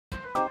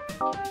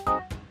Hello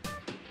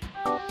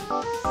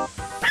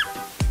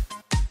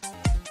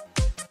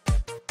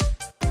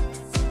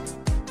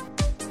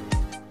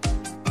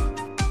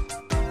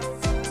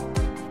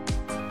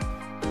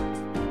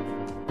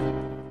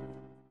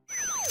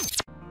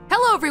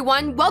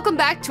everyone, welcome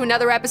back to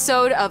another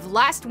episode of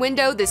Last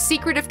Window, the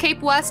Secret of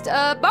Cape West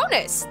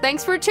bonus.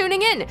 Thanks for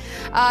tuning in.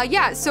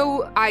 Yeah,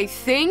 so I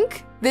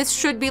think this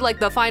should be like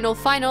the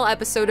final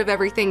episode of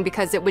everything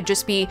because it would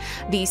just be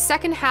the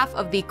second half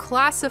of the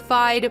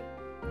classified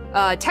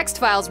text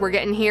files we're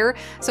getting here.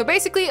 So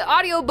basically,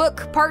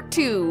 audiobook part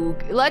 2.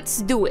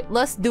 Let's do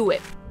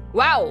it.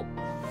 Wow.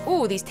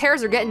 Ooh, these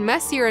tears are getting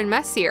messier and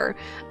messier.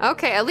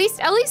 Okay, at least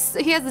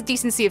he has the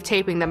decency of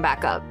taping them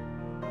back up.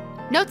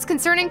 Notes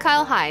concerning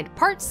Kyle Hyde,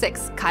 Part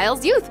 6,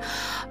 Kyle's youth.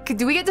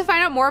 Do we get to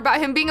find out more about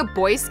him being a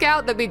Boy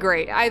Scout? That'd be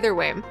great, either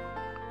way.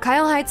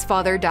 Kyle Hyde's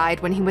father died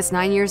when he was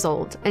 9 years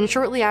old, and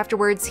shortly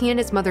afterwards, he and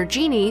his mother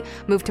Jeannie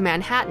moved to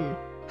Manhattan.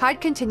 Hyde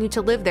continued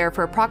to live there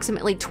for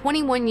approximately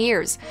 21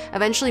 years,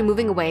 eventually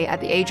moving away at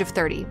the age of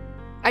 30.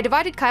 I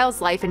divided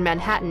Kyle's life in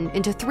Manhattan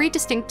into 3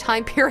 distinct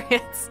time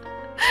periods.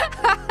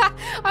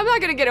 I'm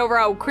not gonna get over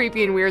how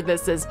creepy and weird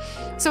this is,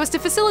 so as to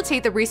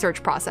facilitate the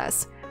research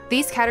process.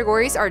 These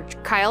categories are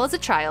Kyle as a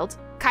child,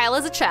 Kyle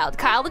the child,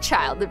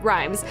 that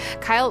rhymes,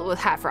 Kyle with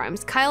half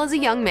rhymes, Kyle as a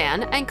young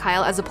man, and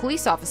Kyle as a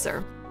police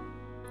officer.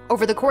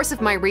 Over the course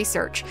of my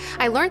research,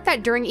 I learned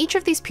that during each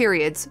of these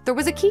periods, there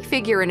was a key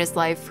figure in his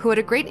life who had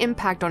a great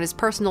impact on his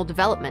personal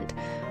development.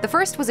 The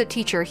first was a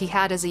teacher he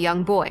had as a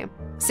young boy,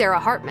 Sarah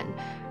Hartman.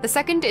 The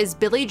second is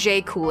Billy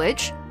J.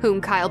 Coolidge,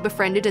 whom Kyle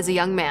befriended as a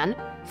young man.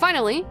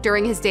 Finally,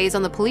 during his days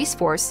on the police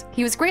force,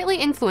 he was greatly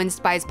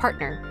influenced by his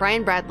partner,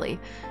 Brian Bradley.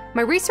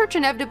 My research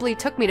inevitably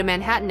took me to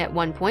Manhattan at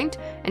one point,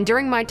 and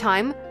during my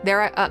time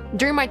there,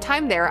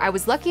 I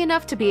was lucky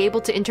enough to be able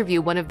to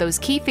interview one of those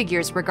key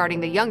figures regarding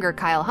the younger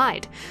Kyle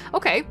Hyde.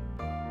 Okay,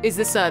 is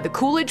this the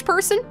Coolidge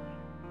person?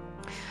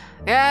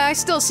 Yeah, I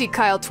still see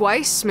Kyle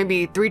twice,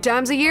 maybe 3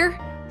 times a year.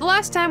 The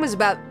last time was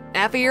about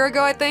half a year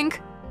ago, I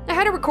think. I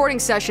had a recording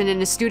session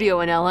in a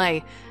studio in LA,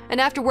 and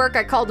after work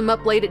I called him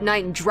up late at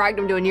night and dragged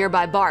him to a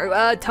nearby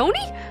bar. Tony?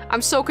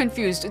 I'm so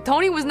confused.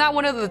 Tony was not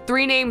one of the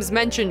 3 names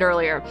mentioned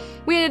earlier.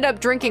 We ended up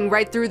drinking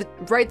right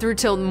through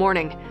till the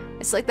morning.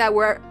 It's like that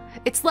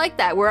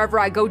wherever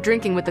I go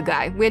drinking with the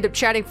guy. We end up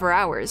chatting for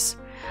hours.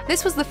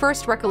 This was the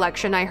first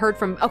recollection I heard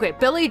from,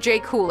 Billy J.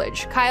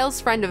 Coolidge,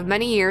 Kyle's friend of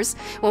many years,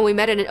 when we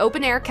met at an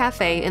open-air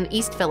cafe in the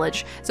East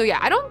Village. So yeah,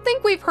 I don't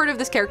think we've heard of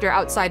this character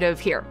outside of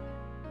here.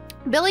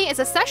 Billy is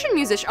a session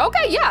musician.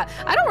 Okay, yeah,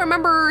 I don't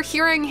remember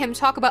hearing him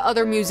talk about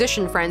other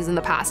musician friends in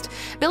the past.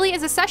 Billy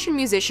is a session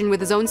musician with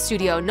his own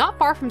studio not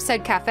far from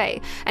said cafe,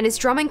 and his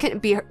drumming can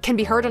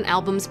be heard on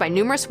albums by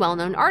numerous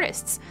well-known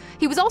artists.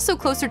 He was also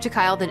closer to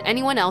Kyle than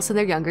anyone else in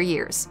their younger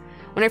years.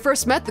 When I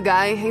first met the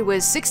guy, he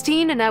was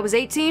 16 and I was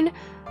 18,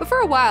 but for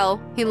a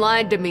while, he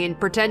lied to me and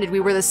pretended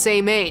we were the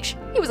same age.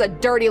 He was a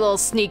dirty little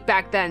sneak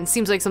back then,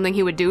 seems like something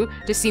he would do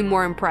to seem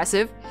more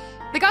impressive.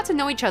 They got to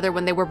know each other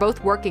when they were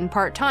both working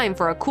part-time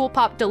for a Cool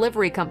Pop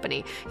delivery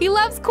company. He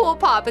loves Cool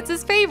Pop, it's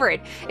his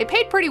favorite. It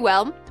paid pretty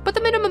well, but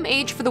the minimum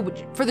age for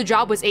the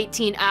job was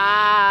 18.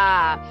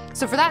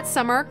 So for that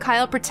summer,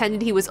 Kyle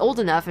pretended he was old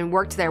enough and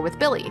worked there with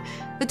Billy.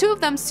 The two of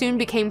them soon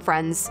became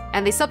friends,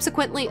 and they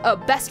subsequently,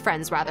 best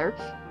friends rather,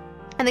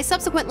 and they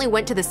subsequently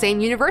went to the same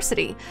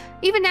university.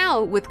 Even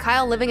now, with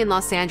Kyle living in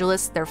Los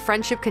Angeles, their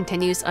friendship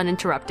continues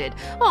uninterrupted.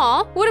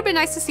 Aw, would have been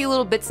nice to see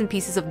little bits and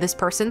pieces of this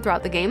person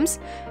throughout the games.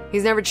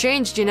 He's never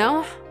changed, you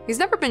know? He's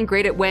never been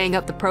great at weighing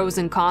up the pros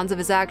and cons of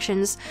his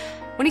actions.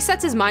 When he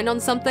sets his mind on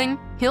something,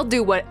 he'll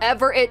do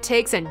whatever it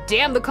takes and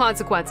damn the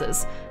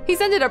consequences.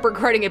 He's ended up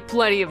regretting it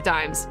plenty of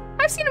times.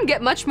 I've seen him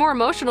get much more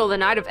emotional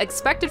than I'd have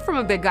expected from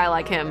a big guy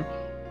like him.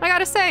 I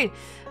gotta say,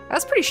 I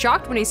was pretty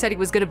shocked when he said he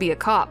was gonna be a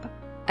cop.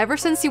 Ever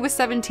since he was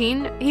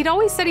 17, he'd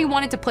always said he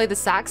wanted to play the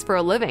sax for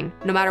a living,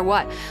 no matter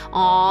what.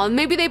 Aw,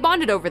 maybe they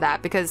bonded over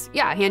that because,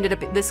 yeah,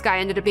 this guy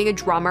ended up being a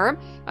drummer.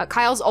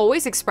 Kyle's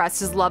always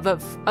expressed his love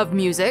of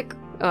music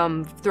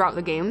throughout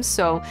the games,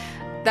 so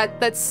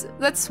that's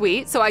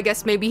sweet. So I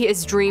guess maybe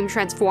his dream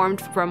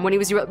transformed from when he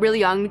was really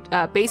young,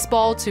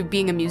 baseball, to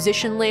being a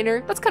musician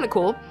later. That's kind of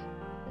cool.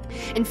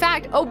 In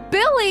fact,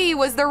 Billy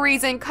was the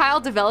reason Kyle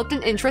developed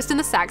an interest in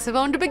the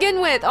saxophone to begin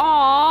with.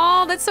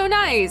 Aww, that's so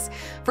nice.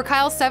 For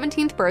Kyle's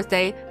 17th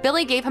birthday,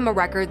 Billy gave him a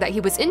record that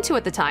he was into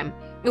at the time.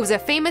 It was a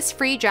famous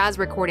free jazz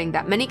recording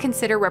that many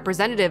consider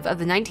representative of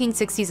the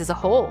 1960s as a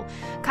whole.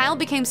 Kyle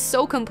became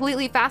so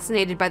completely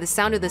fascinated by the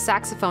sound of the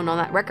saxophone on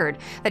that record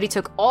that he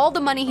took all the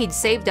money he'd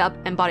saved up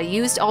and bought a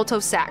used alto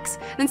sax,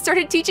 and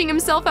started teaching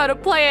himself how to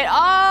play it.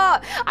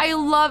 I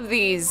love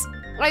these.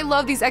 I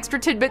love these extra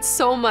tidbits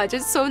so much.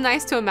 It's so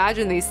nice to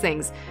imagine these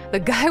things. The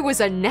guy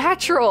was a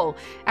natural.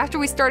 After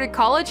we started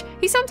college,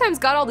 he sometimes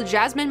got all the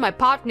jazzmen my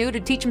pop knew to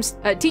teach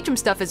him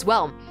stuff as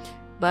well.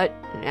 But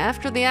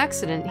after the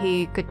accident,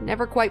 he could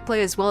never quite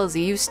play as well as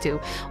he used to.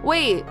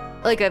 Wait,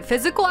 like a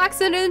physical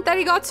accident that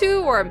he got to?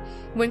 Or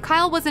when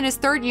Kyle was in his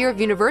 3rd year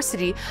of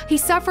university, he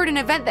suffered an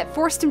event that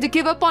forced him to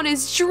give up on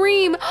his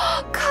dream.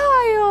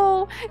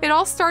 Kyle! It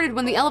all started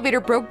when the elevator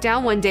broke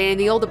down one day in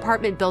the old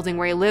apartment building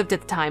where he lived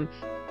at the time.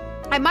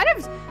 I might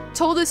have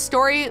told this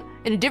story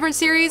in a different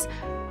series,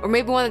 or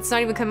maybe one that's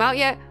not even come out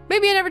yet.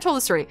 Maybe I never told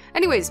the story.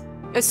 Anyways,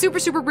 a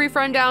super brief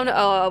rundown.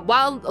 A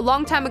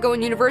long time ago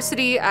in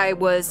university, I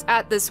was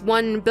at this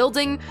one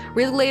building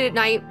really late at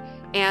night,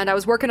 and I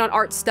was working on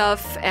art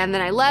stuff, and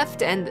then I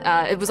left, and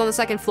it was on the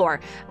 2nd floor.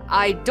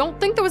 I don't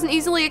think there was an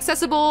easily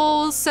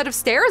accessible set of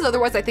stairs,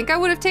 otherwise I think I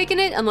would have taken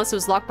it, unless it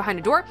was locked behind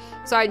a door.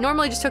 So I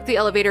normally just took the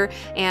elevator,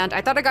 and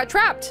I thought I got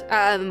trapped.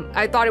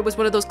 I thought it was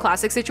one of those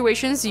classic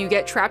situations, you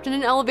get trapped in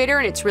an elevator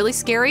and it's really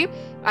scary.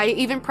 I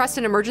even pressed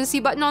an emergency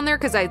button on there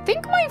because I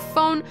think my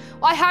phone,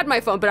 well, I had my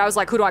phone, but I was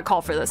like, who do I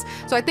call for this?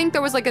 So I think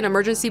there was like an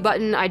emergency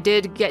button. I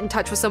did get in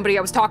touch with somebody.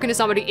 I was talking to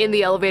somebody in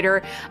the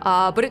elevator,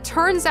 but it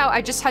turns out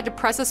I just had to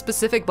press a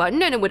specific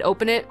button and it would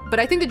open it. But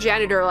I think the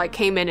janitor like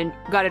came in and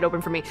got it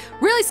open for me.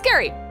 Really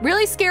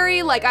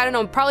scary, like, I don't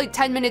know, probably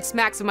 10 minutes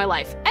max of my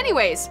life.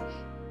 Anyways,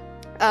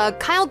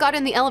 Kyle got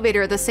in the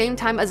elevator at the same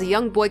time as a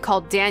young boy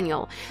called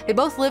Daniel. They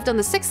both lived on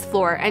the 6th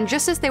floor, and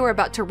just as they were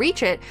about to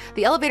reach it,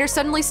 the elevator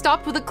suddenly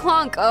stopped with a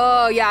clunk.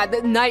 Oh yeah,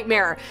 the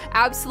nightmare.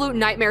 Absolute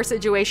nightmare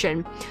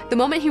situation. The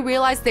moment he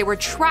realized they were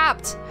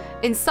trapped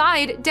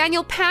inside,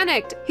 Daniel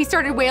panicked. He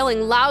started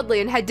wailing loudly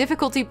and had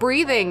difficulty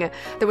breathing.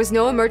 There was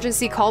no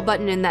emergency call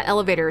button in that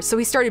elevator, so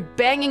he started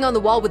banging on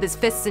the wall with his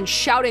fists and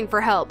shouting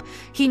for help.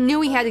 He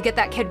knew he had to get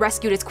that kid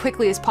rescued as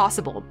quickly as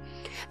possible.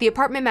 The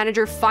apartment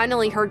manager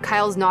finally heard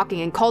Kyle's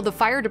knocking and called the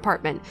fire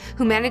department,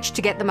 who managed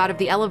to get them out of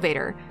the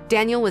elevator.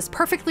 Daniel was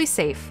perfectly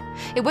safe.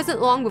 It wasn't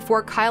long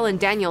before Kyle and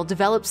Daniel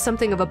developed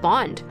something of a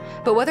bond,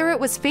 but whether it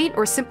was fate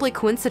or simply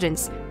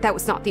coincidence, that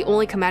was not the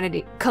only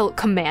calamity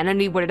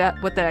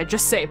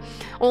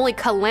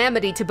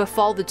to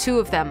befall the two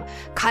of them.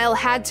 Kyle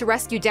had to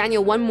rescue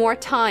Daniel one more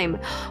time.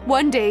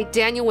 One day,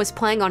 Daniel was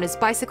playing on his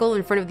bicycle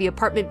in front of the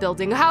apartment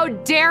building. How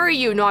dare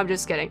you? No, I'm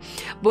just kidding.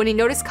 When he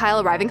noticed Kyle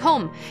arriving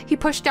home, he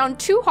pushed down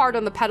too hard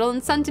on the pedal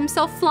and sent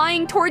himself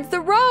flying towards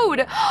the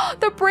road.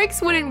 The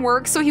brakes wouldn't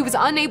work, so he was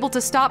unable to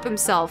stop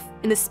himself.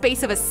 In the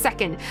space of a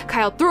second,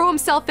 Kyle threw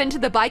himself into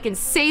the bike and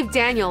saved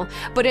Daniel,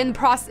 but in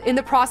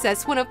the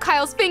process, one of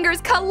Kyle's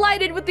fingers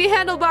collided with the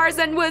handlebars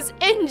and was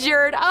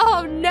injured.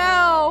 Oh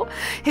no!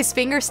 His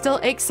finger still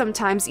aches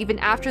sometimes even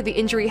after the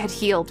injury had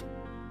healed.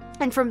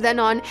 And from then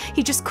on,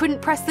 he just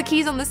couldn't press the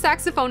keys on the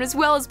saxophone as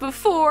well as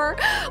before.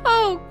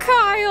 Oh,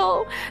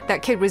 Kyle!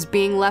 That kid was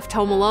being left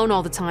home alone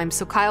all the time,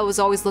 so Kyle was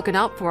always looking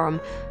out for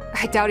him.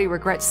 I doubt he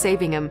regrets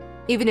saving him,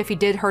 even if he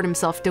did hurt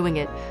himself doing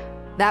it.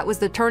 That was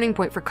the turning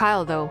point for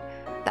Kyle, though.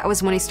 That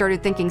was when he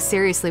started thinking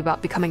seriously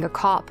about becoming a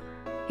cop.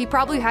 He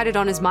probably had it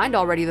on his mind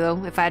already,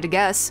 though, if I had to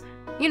guess.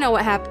 You know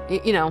what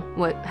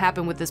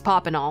happened with this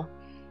pop and all.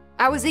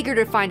 I was eager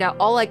to find out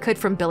all I could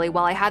from Billy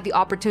while I had the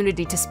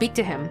opportunity to speak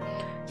to him.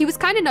 He was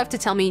kind enough to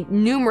tell me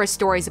numerous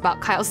stories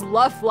about Kyle's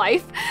love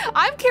life.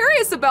 I'm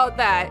curious about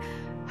that.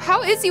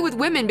 How is he with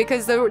women?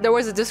 Because there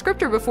was a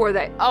descriptor before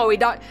that. Oh,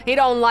 he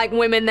don't like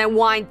women that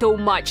whine too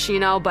much, you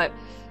know, but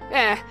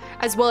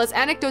as well as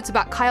anecdotes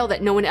about Kyle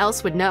that no one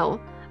else would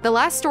know. The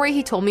last story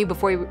he told me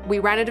before we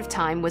ran out of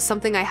time was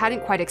something I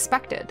hadn't quite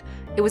expected.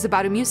 It was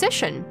about a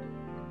musician.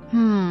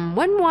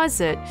 When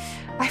was it?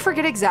 I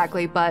forget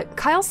exactly, but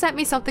Kyle sent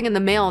me something in the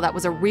mail that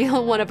was a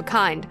real one of a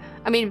kind.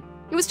 I mean,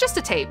 it was just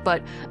a tape,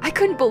 but I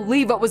couldn't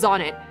believe what was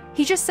on it.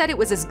 He just said it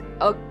was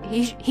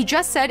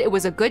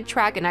a good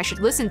track and I should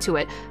listen to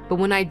it, but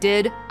when I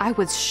did, I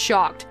was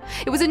shocked.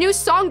 It was a new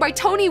song by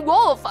Tony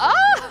Wolf.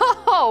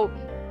 Oh!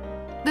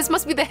 This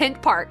must be the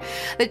hint part.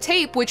 The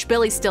tape, which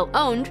Billy still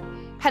owned,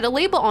 had a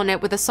label on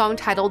it with a song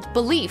titled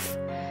Belief.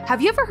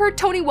 Have you ever heard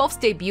Tony Wolf's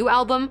debut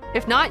album?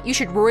 If not, you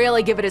should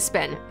really give it a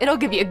spin. It'll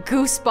give you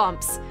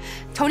goosebumps.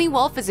 Tony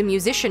Wolf is a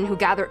musician who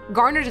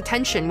garnered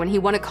attention when he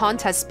won a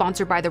contest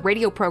sponsored by the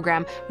radio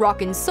program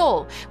Rock and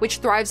Soul, which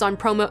thrives on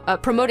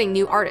promoting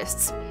new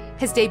artists.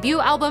 His debut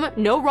album,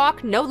 No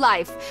Rock, No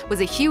Life,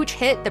 was a huge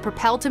hit that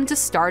propelled him to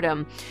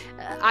stardom.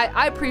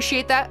 I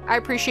appreciate that.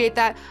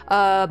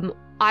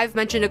 I've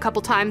mentioned a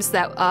couple times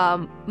that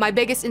my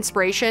biggest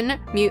inspiration,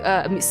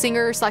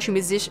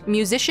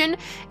 singer/musician,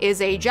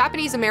 is a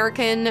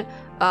Japanese-American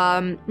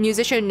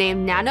musician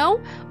named Nano,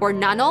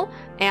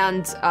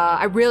 and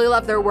I really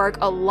love their work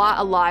a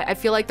lot. I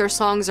feel like their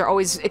songs are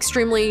always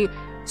extremely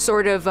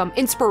sort of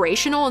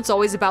inspirational. It's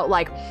always about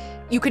like,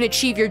 you can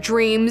achieve your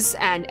dreams,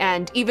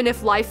 and even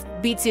if life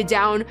beats you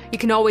down, you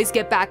can always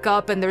get back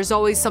up, and there's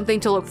always something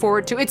to look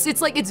forward to. It's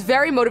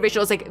very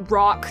motivational. It's like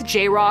rock,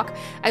 J-rock.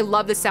 I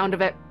love the sound of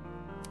it.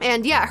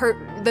 And yeah,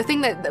 the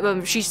thing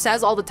that she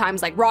says all the time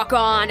is like rock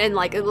on, and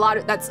like a lot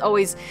of that's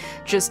always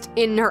just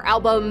in her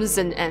albums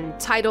and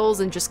titles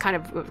and just kind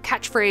of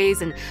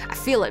catchphrase, and I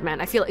feel it, man.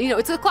 I feel it. You know,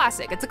 it's a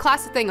classic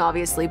thing,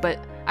 obviously, but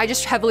I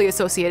just heavily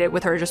associate it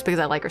with her just because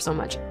I like her so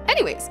much.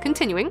 Anyways,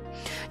 continuing.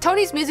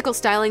 Tony's musical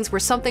stylings were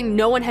something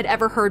no one had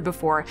ever heard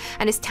before,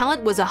 and his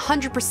talent was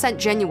 100%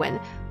 genuine.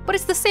 But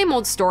it's the same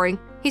old story.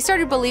 He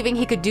started believing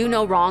he could do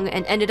no wrong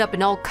and ended up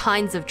in all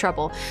kinds of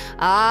trouble.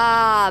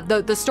 Ah,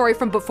 the story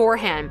from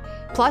beforehand.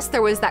 Plus,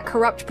 there was that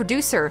corrupt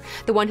producer,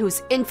 the one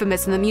who's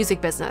infamous in the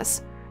music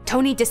business.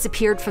 Tony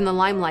disappeared from the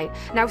limelight,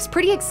 and I was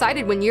pretty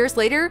excited when years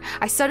later,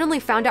 I suddenly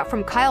found out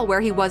from Kyle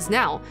where he was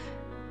now.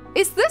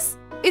 Is this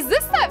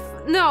that?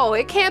 No,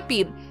 it can't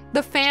be.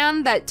 The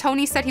fan that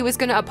Tony said he was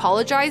gonna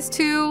apologize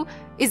to?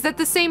 Is that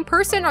the same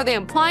person? Are they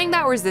implying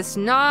that, or is this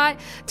not?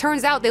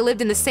 Turns out they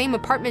lived in the same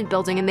apartment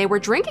building and they were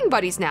drinking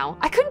buddies now.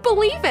 I couldn't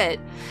believe it.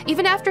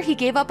 Even after he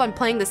gave up on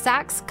playing the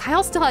sax,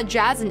 Kyle still had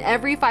jazz in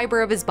every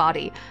fiber of his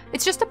body.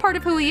 It's just a part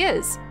of who he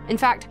is. In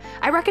fact,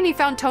 I reckon he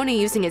found Tony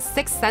using his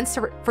sixth sense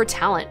for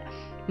talent.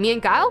 Me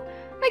and Kyle?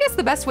 I guess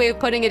the best way of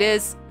putting it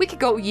is, we could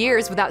go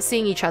years without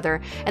seeing each other,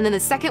 and then the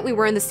second we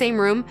were in the same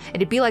room,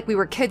 it'd be like we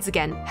were kids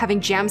again, having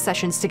jam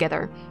sessions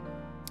together.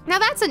 Now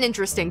that's an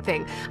interesting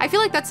thing. I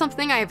feel like that's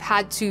something I've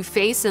had to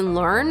face and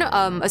learn,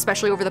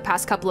 especially over the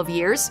past couple of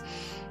years.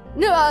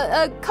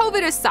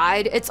 COVID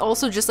aside, it's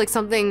also just like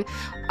something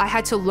I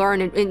had to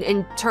learn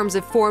in terms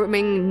of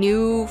forming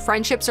new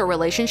friendships or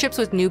relationships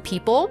with new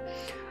people.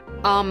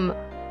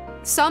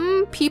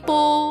 Some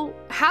people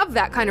have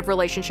that kind of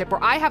relationship,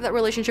 or I have that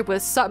relationship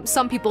with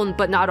some people,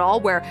 but not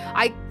all, where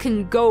I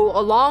can go a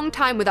long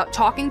time without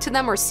talking to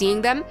them or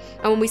seeing them,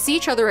 and when we see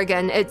each other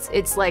again,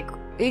 it's like,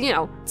 you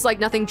know, it's like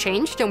nothing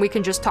changed and we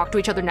can just talk to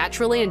each other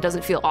naturally and it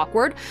doesn't feel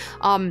awkward.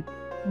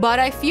 But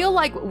I feel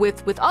like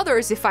with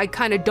others, if I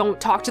kind of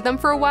don't talk to them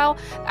for a while,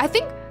 I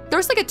think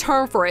there's like a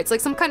term for it. It's like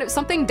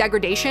something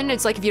degradation.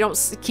 It's like if you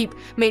don't keep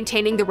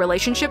maintaining the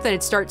relationship, then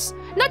it starts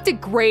not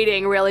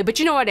degrading really, but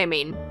you know what I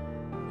mean.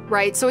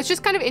 Right, so it's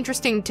just kind of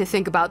interesting to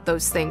think about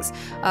those things.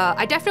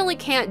 I definitely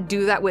can't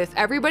do that with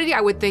everybody.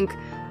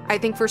 I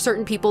think for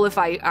certain people, if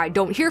I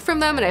don't hear from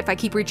them and if I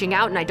keep reaching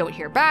out and I don't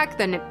hear back,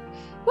 then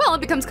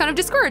it becomes kind of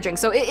discouraging.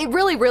 So it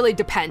really, really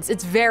depends.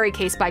 It's very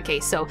case by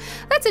case. So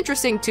that's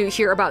interesting to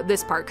hear about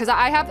this part, because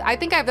I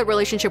think I have the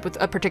relationship with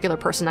a particular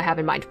person I have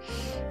in mind.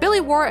 Billy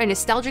wore a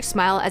nostalgic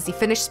smile as he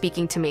finished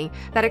speaking to me.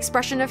 That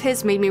expression of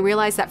his made me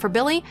realize that for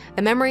Billy,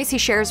 the memories he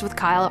shares with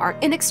Kyle are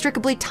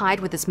inextricably tied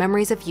with his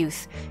memories of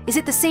youth. Is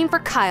it the same for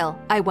Kyle?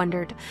 I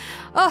wondered.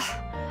 Ugh,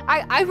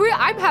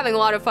 I'm having a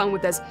lot of fun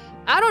with this.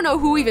 I don't know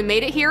who even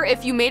made it here.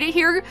 If you made it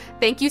here,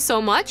 thank you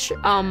so much.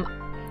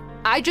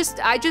 I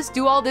just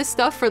do all this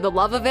stuff for the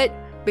love of it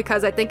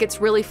because I think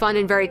it's really fun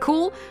and very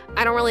cool.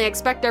 I don't really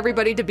expect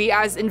everybody to be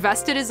as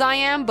invested as I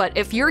am, but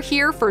if you're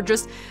here for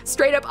just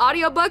straight up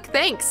audiobook,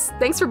 thanks.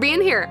 Thanks for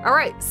being here. All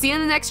right, see you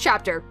in the next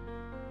chapter.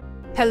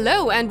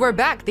 Hello, and we're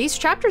back. These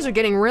chapters are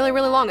getting really,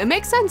 really long. It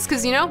makes sense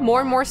because, you know,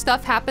 more and more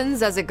stuff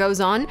happens as it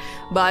goes on,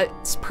 but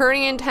it's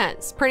pretty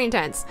intense, pretty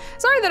intense.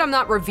 Sorry that I'm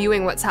not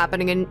reviewing what's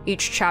happening in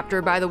each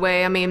chapter, by the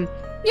way. I mean,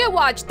 you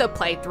watched the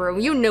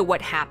playthrough, you know what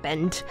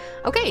happened.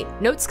 Okay,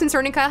 notes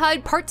concerning Kyle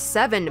Hyde, Part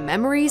 7,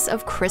 Memories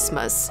of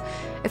Christmas.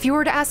 If you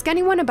were to ask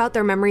anyone about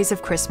their memories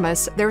of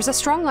Christmas, there is a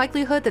strong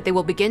likelihood that they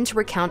will begin to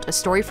recount a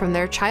story from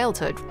their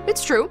childhood.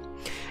 It's true.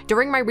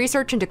 During my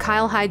research into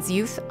Kyle Hyde's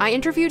youth, I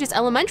interviewed his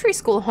elementary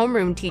school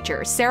homeroom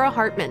teacher, Sarah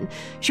Hartman.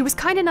 She was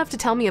kind enough to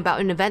tell me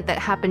about an event that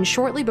happened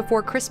shortly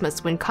before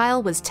Christmas when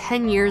Kyle was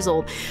 10 years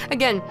old.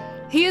 Again,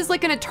 he is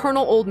like an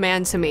eternal old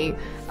man to me.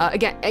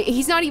 Again,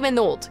 he's not even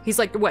old. He's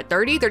like, what,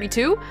 30,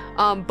 32?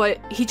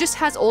 But he just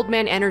has old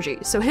man energy.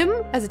 So him,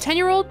 as a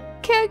 10-year-old,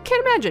 can't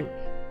imagine.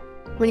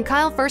 When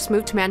Kyle first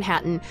moved to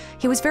Manhattan,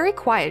 he was very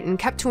quiet and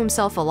kept to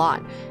himself a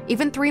lot.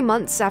 Even 3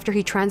 months after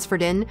he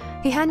transferred in,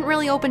 he hadn't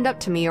really opened up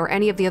to me or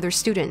any of the other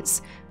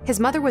students. His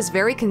mother was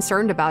very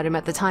concerned about him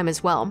at the time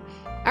as well.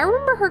 I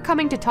remember her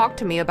coming to talk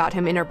to me about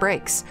him in her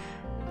breaks.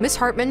 Miss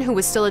Hartman, who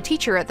was still a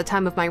teacher at the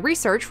time of my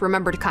research,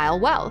 remembered Kyle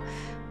well.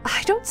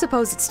 I don't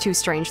suppose it's too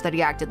strange that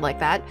he acted like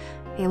that.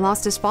 He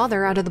lost his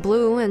father out of the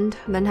blue and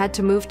then had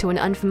to move to an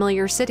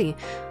unfamiliar city.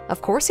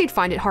 Of course he'd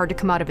find it hard to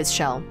come out of his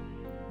shell.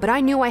 But I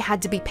knew I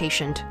had to be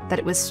patient, that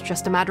it was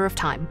just a matter of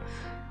time.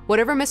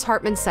 Whatever Miss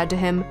Hartman said to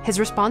him, his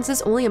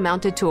responses only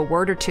amounted to a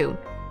word or two.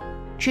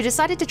 She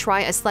decided to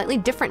try a slightly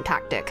different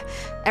tactic.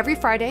 Every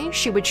Friday,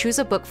 she would choose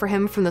a book for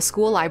him from the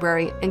school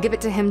library and give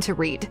it to him to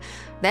read.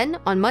 Then,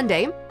 on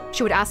Monday,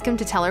 she would ask him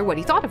to tell her what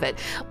he thought of it.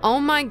 Oh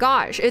my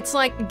gosh, it's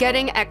like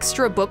getting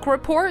extra book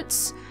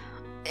reports,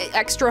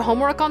 extra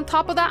homework on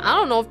top of that. I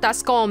don't know if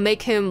that's gonna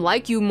make him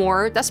like you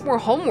more. That's more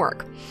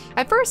homework.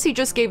 At first, he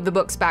just gave the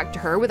books back to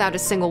her without a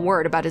single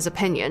word about his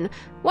opinion.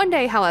 One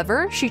day,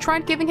 however, she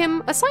tried giving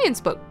him a science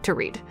book to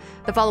read.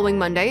 The following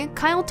Monday,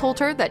 Kyle told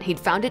her that he'd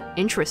found it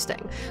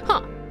interesting.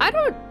 Huh, I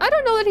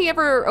don't know that he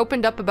ever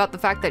opened up about the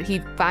fact that he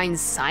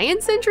finds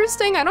science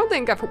interesting. I don't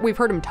think we've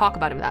heard him talk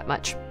about him that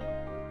much.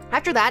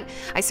 After that,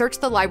 I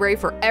searched the library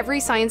for every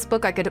science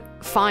book I could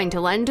find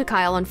to lend to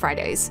Kyle on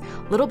Fridays.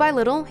 Little by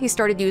little, he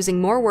started using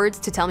more words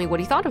to tell me what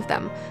he thought of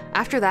them.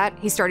 After that,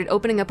 he started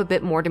opening up a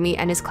bit more to me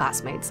and his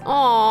classmates.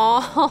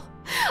 Aww,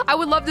 I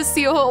would love to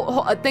see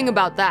a thing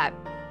about that.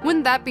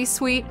 Wouldn't that be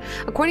sweet?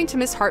 According to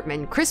Miss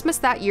Hartman, Christmas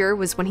that year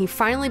was when he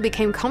finally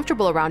became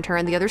comfortable around her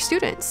and the other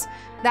students.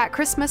 That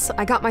Christmas,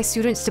 I got my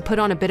students to put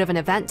on a bit of an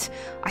event.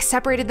 I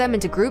separated them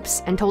into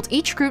groups and told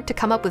each group to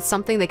come up with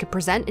something they could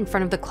present in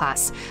front of the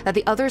class that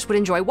the others would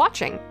enjoy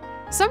watching.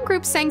 Some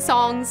groups sang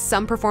songs,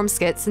 some performed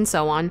skits, and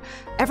so on.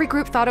 Every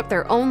group thought up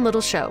their own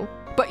little show.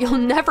 But you'll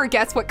never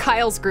guess what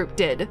Kyle's group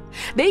did.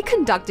 They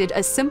conducted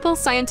a simple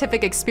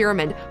scientific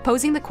experiment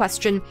posing the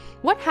question,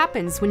 what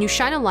happens when you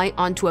shine a light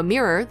onto a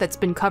mirror that's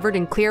been covered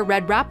in clear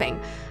red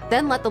wrapping?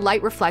 Then let the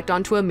light reflect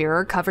onto a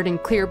mirror covered in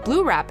clear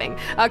blue wrapping.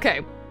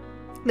 Okay,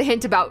 the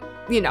hint about,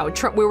 we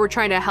were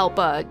trying to help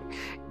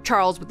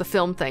Charles with the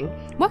film thing.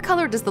 What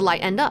color does the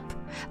light end up?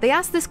 They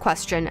asked this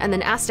question and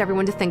then asked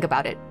everyone to think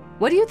about it.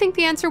 What do you think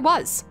the answer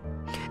was?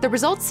 The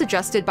results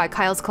suggested by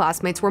Kyle's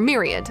classmates were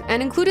myriad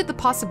and included the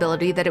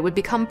possibility that it would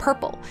become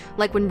purple,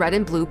 like when red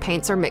and blue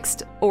paints are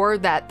mixed, or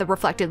that the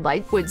reflected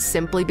light would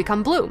simply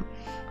become blue.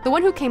 The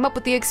one who came up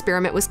with the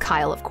experiment was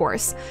Kyle, of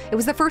course. It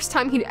was the first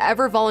time he'd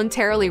ever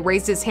voluntarily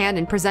raised his hand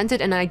and presented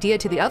an idea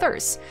to the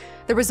others.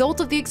 The result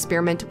of the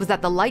experiment was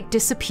that the light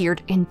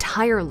disappeared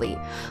entirely.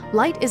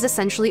 Light is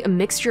essentially a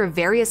mixture of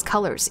various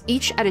colors,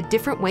 each at a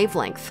different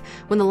wavelength.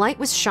 When the light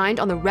was shined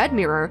on the red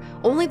mirror,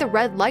 only the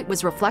red light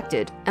was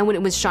reflected, and when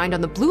it was shined on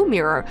the blue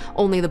mirror,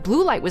 only the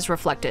blue light was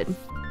reflected.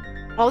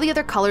 All the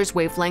other colors'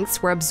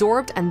 wavelengths were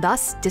absorbed and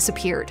thus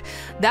disappeared.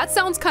 That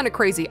sounds kind of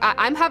crazy.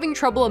 I'm having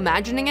trouble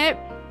imagining it.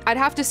 I'd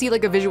have to see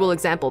like a visual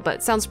example, but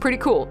it sounds pretty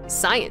cool.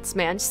 Science,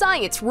 man,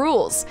 science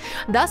rules.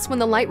 Thus, when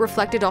the light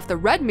reflected off the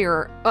red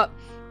mirror,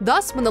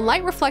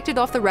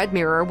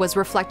 was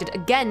reflected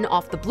again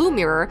off the blue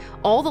mirror,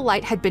 all the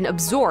light had been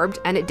absorbed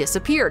and it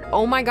disappeared.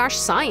 Oh my gosh,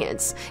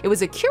 science. It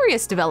was a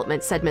curious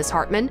development, said Miss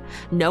Hartman.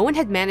 No one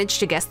had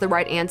managed to guess the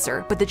right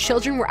answer, but the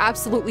children were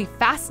absolutely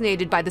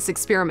fascinated by this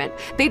experiment.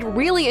 They'd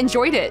really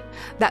enjoyed it.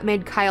 That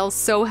made Kyle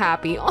so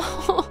happy.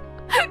 Oh,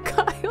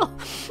 Kyle,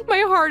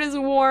 my heart is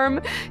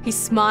warm. He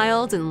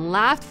smiled and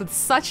laughed with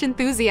such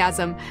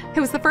enthusiasm.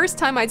 It was the first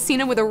time I'd seen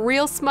him with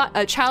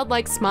a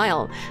childlike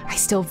smile. I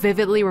still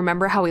vividly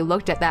remember how he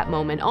looked at that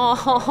moment.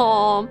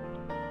 Oh.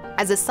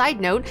 As a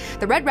side note,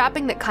 the red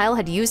wrapping that Kyle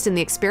had used in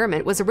the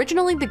experiment was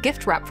originally the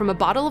gift wrap from a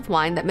bottle of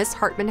wine that Miss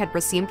Hartman had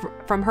received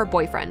from her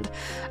boyfriend.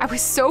 I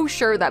was so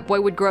sure that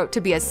boy would grow up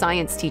to be a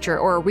science teacher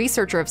or a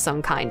researcher of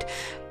some kind.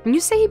 And you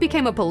say he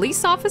became a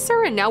police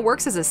officer and now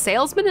works as a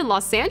salesman in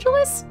Los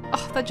Angeles?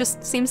 Oh, that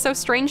just seems so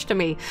strange to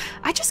me.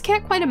 I just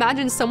can't quite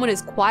imagine someone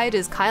as quiet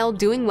as Kyle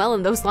doing well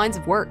in those lines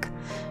of work.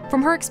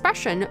 From her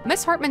expression,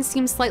 Miss Hartman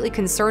seemed slightly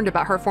concerned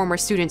about her former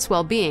students'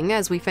 well-being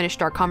as we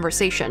finished our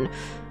conversation.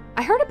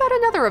 I heard about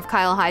another of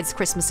Kyle Hyde's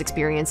Christmas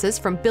experiences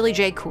from Billy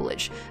J.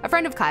 Coolidge, a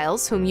friend of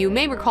Kyle's whom you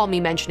may recall me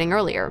mentioning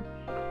earlier.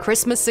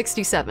 Christmas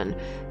 '67.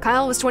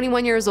 Kyle was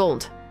 21 years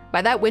old.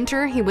 By that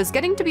winter, he was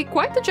getting to be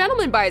quite the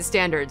gentleman by his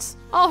standards.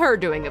 All her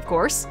doing, of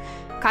course.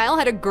 Kyle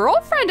had a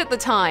girlfriend at the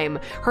time.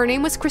 Her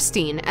name was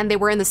Christine, and they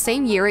were in the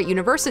same year at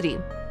university.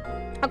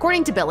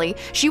 According to Billy,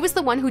 she was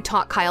the one who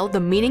taught Kyle the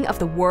meaning of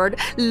the word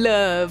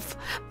love.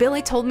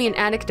 Billy told me an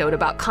anecdote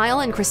about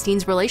Kyle and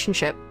Christine's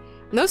relationship.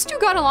 Those two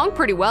got along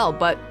pretty well,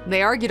 but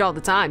they argued all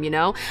the time,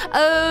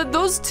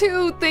 Those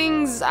two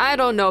things, I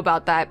don't know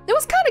about that. It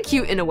was kind of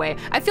cute in a way.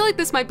 I feel like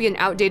this might be an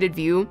outdated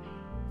view,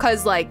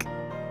 because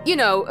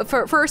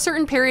for a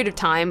certain period of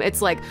time,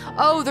 it's like,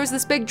 oh, there's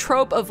this big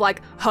trope of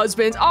like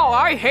husbands, oh,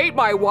 I hate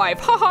my wife,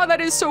 haha, that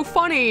is so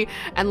funny,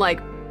 and like,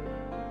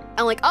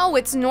 oh,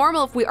 it's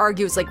normal if we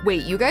argue. It's like,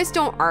 wait, you guys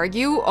don't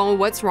argue? Oh,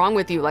 what's wrong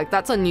with you? Like,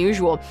 that's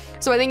unusual.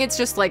 So I think it's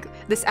just like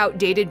this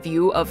outdated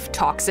view of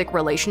toxic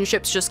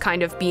relationships just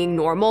kind of being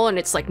normal, and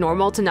it's like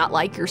normal to not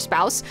like your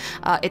spouse.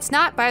 It's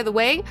not, by the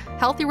way.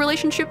 Healthy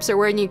relationships are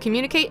when you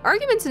communicate.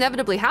 Arguments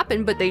inevitably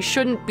happen, but they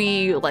shouldn't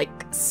be like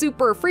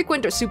super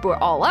frequent or super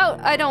all out.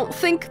 I don't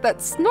think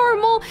that's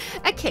normal.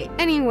 Okay,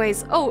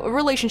 anyways,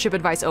 relationship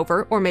advice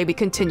over, or maybe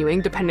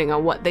continuing, depending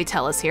on what they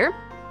tell us here.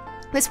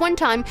 This one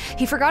time,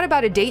 he forgot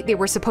about a date they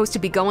were supposed to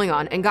be going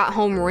on and got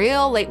home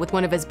real late with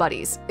one of his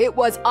buddies. It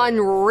was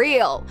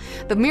unreal.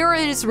 The mirror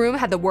in his room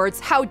had the words,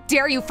 "How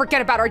dare you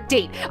forget about our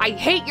date? I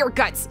hate your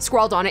guts,"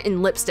 scrawled on it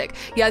in lipstick.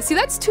 Yeah, see,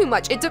 that's too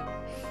much.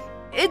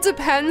 It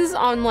depends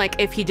on like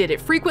if he did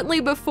it frequently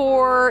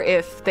before,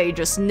 if they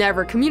just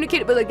never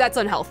communicated, but like that's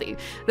unhealthy.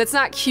 That's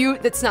not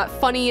cute, that's not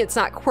funny, it's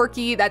not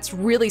quirky, that's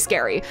really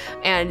scary.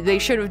 And they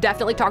should have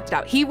definitely talked it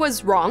out. He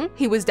was wrong,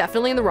 he was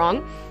definitely in the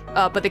wrong.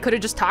 But they could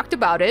have just talked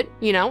about it,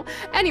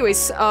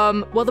 Anyways,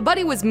 well, the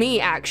buddy was me,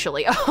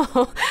 actually. I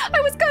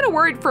was kind of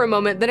worried for a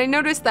moment, then I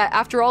noticed that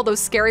after all those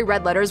scary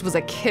red letters was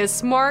a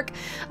kiss mark.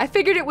 I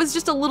figured it was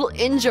just a little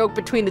in-joke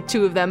between the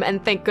two of them,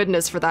 and thank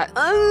goodness for that.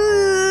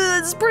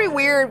 It's pretty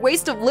weird.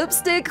 Waste of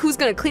lipstick, who's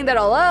gonna clean that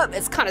all up?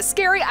 It's kind of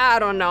scary, I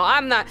don't know.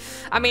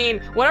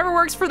 Whatever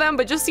works for them,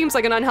 but just seems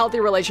like an unhealthy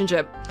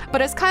relationship.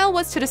 But as Kyle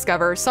was to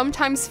discover,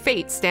 sometimes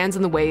fate stands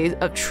in the way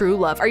of true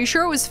love. Are you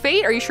sure it was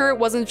fate? Are you sure it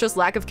wasn't just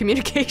lack of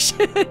communication?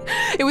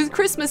 It was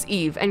Christmas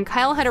Eve, and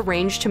Kyle had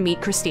arranged to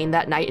meet Christine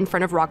that night in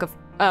front of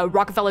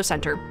Rockefeller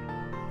Center.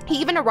 He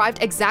even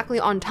arrived exactly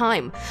on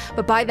time,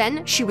 but by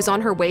then she was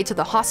on her way to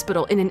the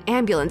hospital in an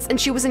ambulance and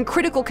she was in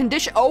critical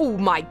condition. Oh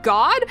my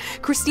God!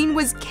 Christine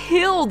was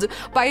killed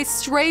by a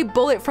stray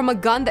bullet from a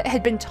gun that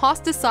had been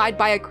tossed aside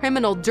by a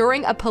criminal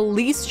during a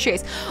police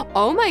chase.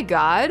 Oh my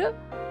God.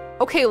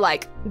 Okay,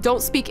 like,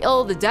 don't speak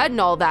ill of the dead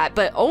and all that,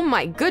 but oh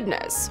my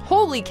goodness,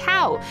 holy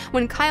cow.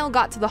 When Kyle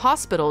got to the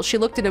hospital, she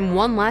looked at him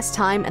one last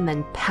time and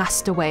then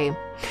passed away.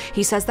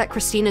 He says that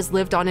Christine has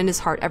lived on in his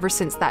heart ever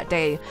since that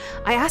day.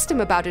 I asked him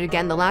about it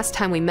again the last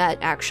time we met,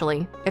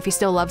 actually, if he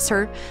still loves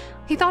her.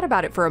 He thought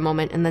about it for a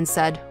moment and then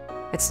said,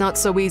 "It's not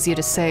so easy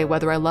to say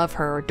whether I love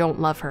her or don't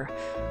love her,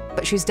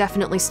 but she's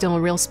definitely still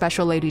a real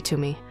special lady to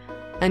me.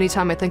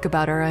 Anytime I think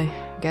about her, I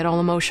get all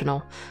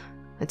emotional.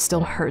 It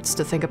still hurts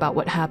to think about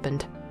what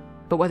happened.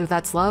 But whether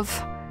that's love,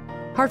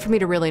 hard for me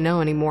to really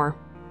know anymore."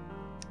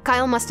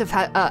 Kyle must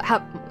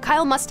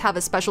have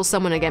a special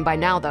someone again by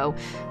now, though.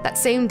 That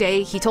same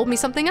day, he told me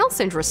something else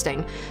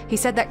interesting. He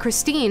said that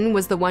Christine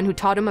was the one who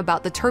taught him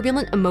about the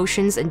turbulent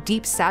emotions and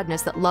deep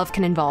sadness that love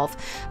can involve,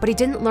 but he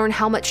didn't learn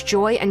how much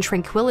joy and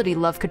tranquility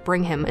love could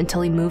bring him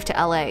until he moved to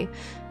LA.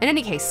 In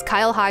any case,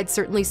 Kyle Hyde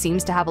certainly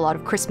seems to have a lot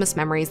of Christmas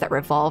memories that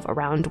revolve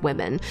around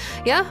women.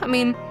 Yeah, I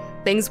mean,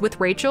 things with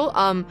Rachel.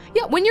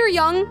 Yeah, when you're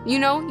young, you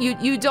know,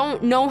 you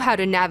don't know how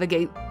to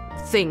navigate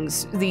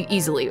things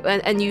easily,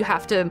 and you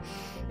have to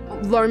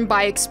learn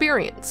by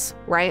experience,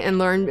 right? And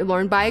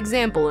learn by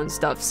example and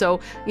stuff. So,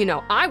 you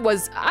know, I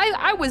was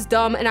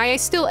dumb, and I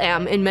still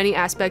am in many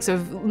aspects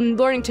of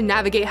learning to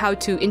navigate how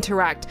to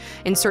interact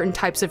in certain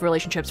types of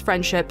relationships,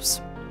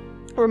 friendships,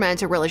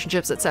 romantic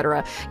relationships,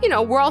 etc. You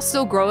know, we're all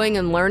still growing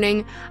and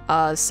learning,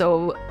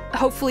 so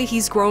hopefully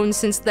he's grown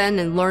since then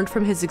and learned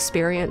from his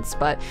experience.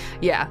 But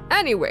yeah,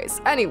 anyways.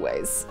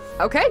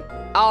 Okay,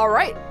 all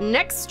right,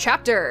 next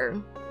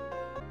chapter.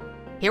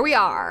 Here we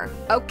are.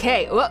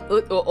 Okay.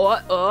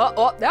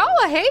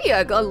 Oh, hey,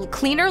 a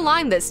cleaner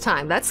line this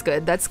time. That's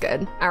good.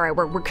 All right,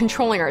 we're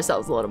controlling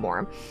ourselves a little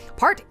more.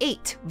 Part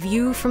 8,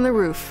 View from the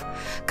Roof.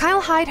 Kyle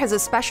Hyde has a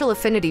special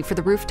affinity for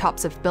the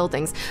rooftops of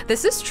buildings.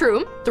 This is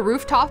true. The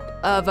rooftop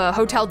of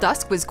Hotel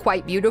Dusk was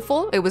quite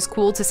beautiful. It was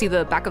cool to see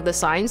the back of the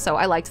sign, so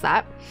I liked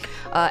that.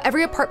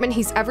 Every apartment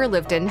he's ever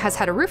lived in has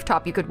had a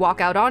rooftop you could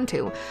walk out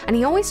onto, and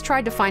he always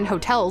tried to find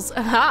hotels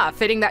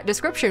fitting that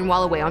description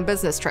while away on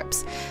business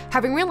trips.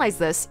 Having realized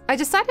this, I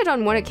decided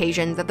on one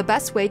occasion that the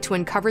best way to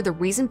uncover the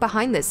reason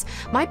behind this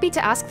might be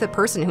to ask the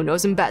person who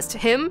knows him best.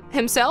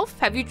 Himself?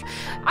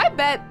 I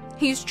bet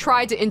he's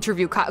tried to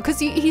interview Kyle, because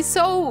he's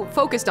so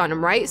focused on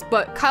him, right?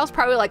 But Kyle's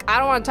probably like, I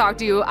don't want to talk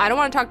to you. I don't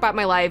want to talk about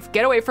my life.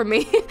 Get away from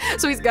me.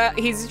 So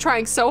he's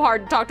trying so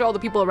hard to talk to all the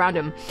people around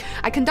him.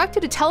 I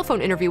conducted a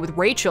telephone interview with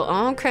Rachel.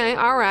 Okay,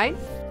 all right.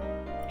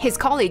 His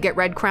colleague at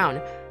Red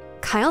Crown.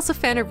 Kyle's a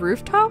fan of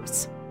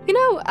rooftops? You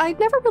know, I'd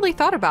never really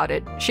thought about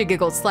it. She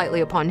giggled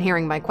slightly upon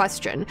hearing my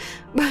question.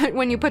 But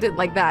when you put it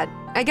like that,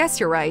 I guess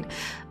you're right.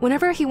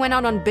 Whenever he went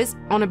out on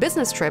a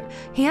business trip,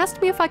 he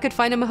asked me if I could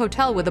find him a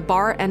hotel with a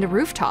bar and a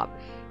rooftop.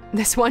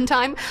 This one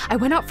time, I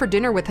went out for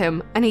dinner with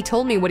him, and he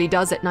told me what he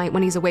does at night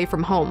when he's away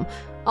from home.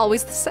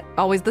 Always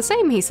the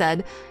same, he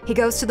said. He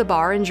goes to the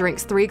bar and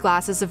drinks 3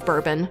 glasses of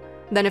bourbon.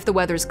 Then if the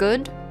weather's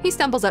good, he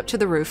stumbles up to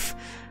the roof.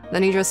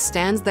 Then he just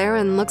stands there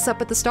and looks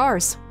up at the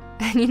stars.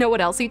 And you know what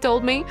else he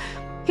told me?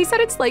 He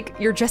said it's like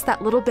you're just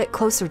that little bit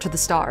closer to the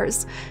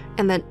stars,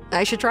 and that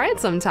I should try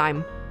it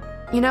sometime.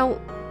 You know,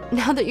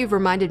 now that you've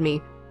reminded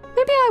me,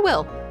 maybe I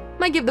will.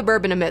 Might give the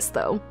bourbon a miss,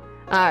 though.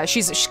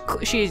 She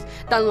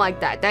doesn't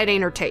like that. That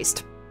ain't her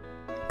taste.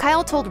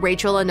 Kyle told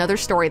Rachel another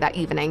story that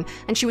evening,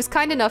 and she was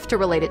kind enough to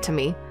relate it to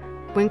me.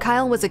 When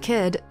Kyle was a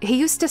kid, he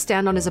used to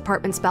stand on his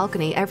apartment's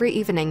balcony every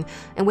evening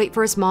and wait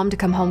for his mom to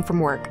come home from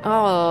work.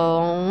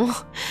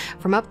 Oh.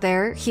 From up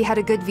there, he had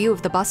a good view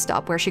of the bus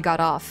stop where she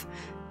got off.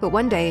 But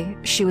one day,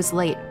 she was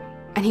late,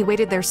 and he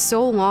waited there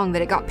so long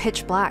that it got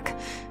pitch black.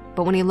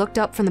 But when he looked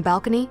up from the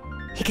balcony,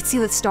 he could see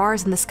the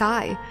stars in the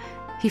sky.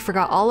 He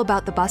forgot all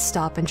about the bus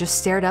stop and just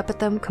stared up at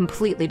them,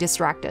 completely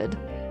distracted.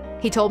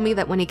 He told me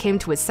that when he came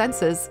to his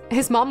senses,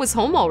 his mom was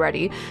home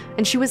already,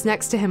 and she was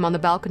next to him on the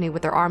balcony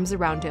with her arms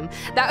around him.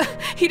 That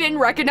he didn't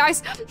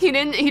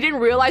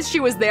realize she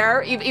was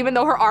there, even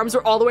though her arms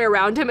were all the way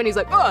around him, and he's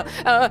like,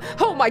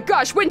 oh my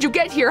gosh, when'd you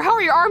get here? How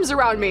are your arms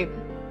around me?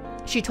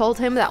 She told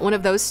him that one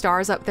of those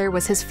stars up there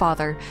was his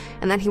father,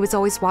 and that he was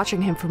always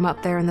watching him from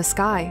up there in the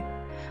sky.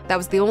 That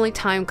was the only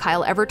time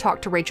Kyle ever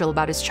talked to Rachel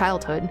about his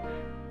childhood.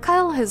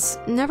 Kyle has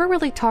never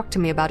really talked to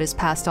me about his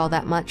past all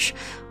that much.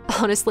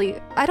 Honestly,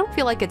 I don't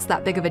feel like it's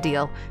that big of a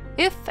deal.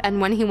 If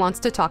and when he wants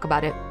to talk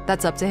about it,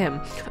 that's up to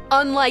him.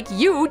 Unlike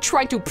you,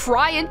 trying to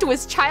pry into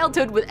his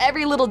childhood with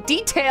every little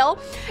detail.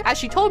 As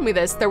she told me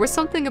this, there was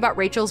something about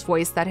Rachel's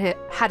voice that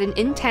had an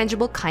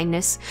intangible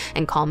kindness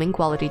and calming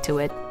quality to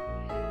it.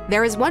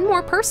 There is one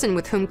more person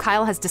with whom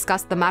Kyle has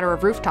discussed the matter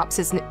of rooftops.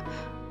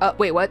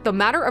 The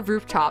matter of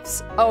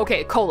rooftops. Oh,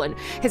 okay,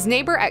 his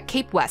neighbor at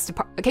Cape West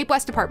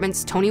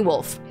Apartments, Tony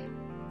Wolf.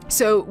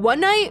 So one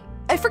night,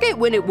 I forget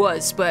when it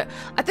was, but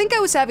I think I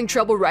was having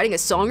trouble writing a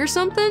song or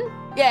something.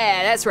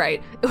 Yeah, that's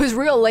right. It was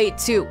real late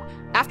too,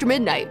 after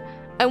midnight.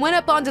 I went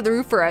up onto the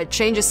roof for a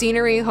change of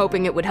scenery,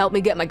 hoping it would help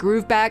me get my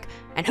groove back,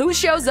 and who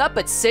shows up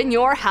but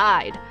Senor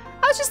Hyde?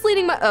 I was just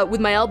leaning with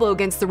my elbow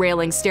against the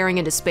railing, staring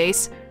into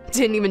space.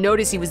 Didn't even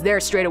notice he was there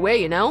straight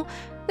away, you know?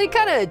 He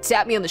kinda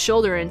tapped me on the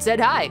shoulder and said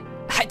hi.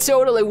 I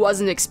totally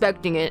wasn't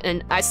expecting it,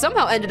 and I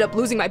somehow ended up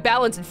losing my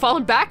balance and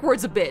falling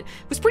backwards a bit.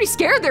 Was pretty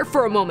scared there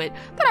for a moment.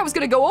 Thought I was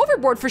gonna go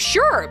overboard for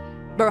sure.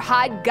 But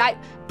Hyde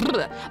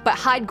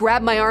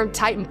grabbed my arm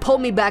tight and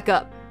pulled me back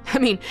up. I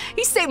mean,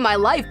 he saved my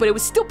life, but it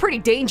was still pretty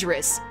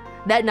dangerous.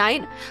 That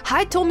night,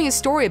 Hyde told me a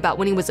story about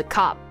when he was a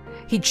cop.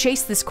 He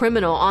chased this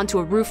criminal onto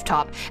a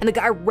rooftop, and the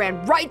guy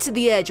ran right to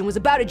the edge and was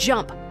about to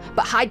jump.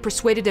 But Hyde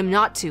persuaded him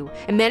not to,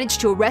 and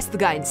managed to arrest the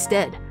guy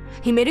instead.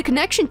 He made a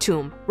connection to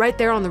him, right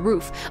there on the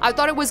roof. I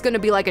thought it was gonna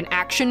be like an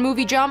action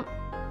movie jump,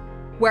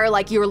 where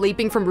like you were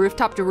leaping from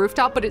rooftop to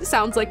rooftop, but it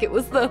sounds like it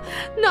was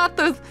not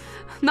the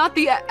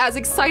as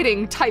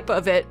exciting type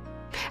of it.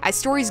 As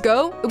stories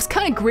go, it was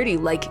kind of gritty,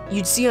 like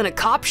you'd see on a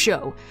cop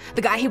show.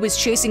 The guy he was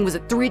chasing was a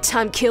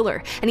 3-time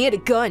killer, and he had a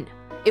gun.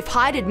 If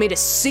Hyde had made a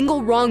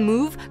single wrong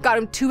move, got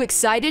him too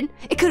excited,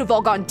 it could have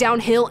all gone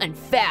downhill and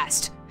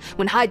fast.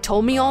 When Hyde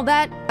told me all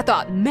that, I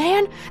thought,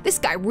 man, this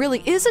guy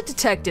really is a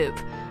detective.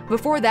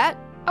 Before that,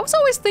 I was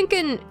always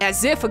thinking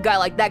as if a guy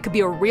like that could be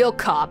a real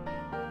cop.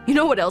 You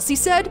know what else he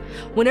said?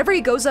 Whenever he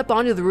goes up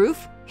onto the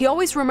roof, he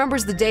always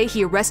remembers the day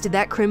he arrested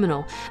that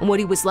criminal and what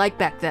he was like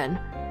back then.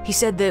 He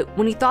said that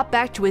when he thought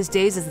back to his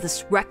days as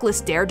this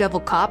reckless daredevil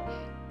cop,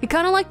 he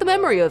kind of liked the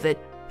memory of it.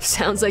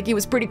 Sounds like he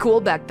was pretty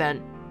cool back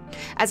then.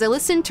 As I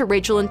listened to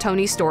Rachel and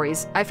Tony's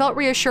stories, I felt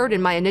reassured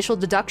in my initial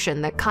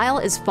deduction that Kyle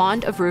is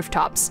fond of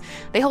rooftops.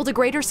 They hold a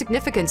greater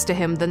significance to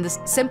him than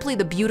simply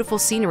the beautiful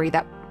scenery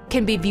that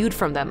can be viewed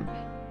from them.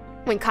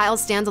 When Kyle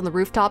stands on the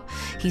rooftop,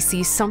 he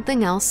sees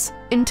something else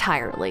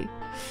entirely.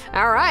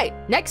 All right,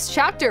 next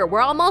chapter,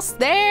 we're almost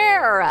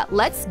there.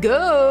 Let's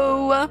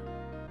go.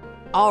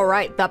 All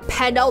right, the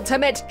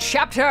penultimate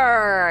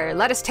chapter.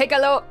 Let us take a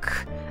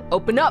look.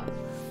 Open up.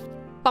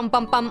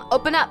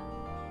 Open up.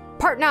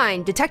 Part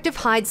 9, Detective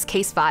Hyde's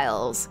Case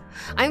Files.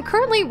 I am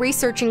currently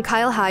researching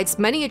Kyle Hyde's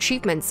many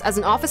achievements as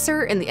an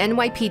officer in the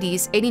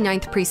NYPD's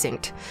 89th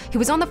Precinct. He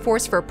was on the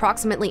force for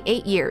approximately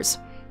 8 years.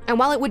 And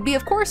while it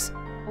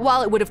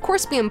would of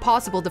course be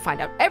impossible to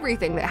find out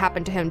everything that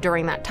happened to him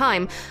during that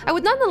time, I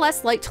would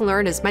nonetheless like to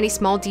learn as many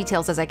small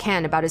details as I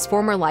can about his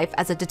former life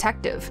as a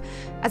detective.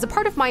 As a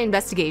part of my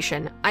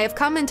investigation, I have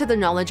come into the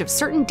knowledge of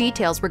certain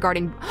details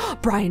regarding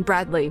Brian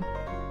Bradley,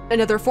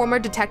 another former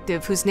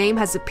detective whose name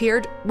has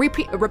appeared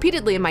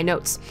repeatedly in my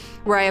notes,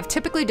 where I have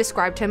typically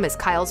described him as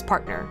Kyle's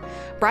partner.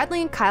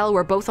 Bradley and Kyle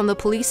were both on the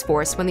police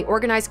force when the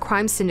organized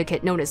crime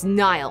syndicate known as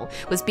Nile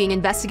was being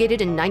investigated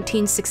in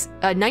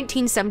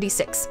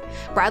 1976.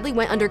 Bradley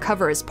went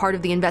undercover as part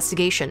of the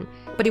investigation,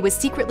 but he was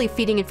secretly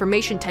feeding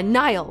information to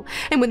Nile,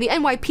 and when the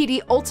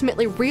NYPD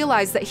ultimately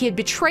realized that he had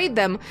betrayed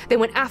them, they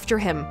went after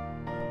him.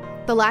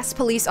 The last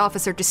police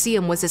officer to see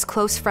him was his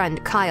close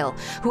friend, Kyle,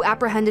 who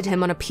apprehended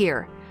him on a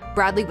pier.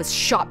 Bradley was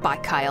shot by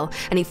Kyle,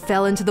 and he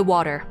fell into the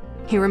water.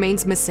 He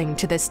remains missing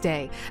to this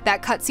day.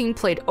 That cutscene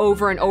played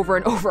over and over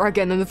and over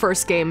again in the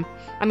first game.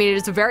 I mean,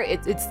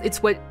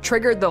 it's what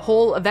triggered the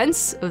whole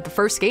events of the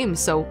first game,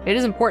 so it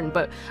is important,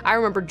 but I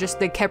remember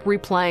they kept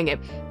replaying it.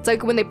 It's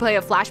like when they play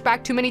a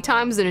flashback too many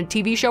times in a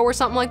TV show or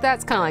something like that,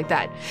 it's kind of like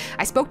that.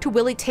 I spoke to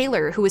Willie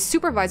Taylor, who was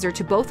supervisor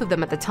to both of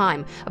them at the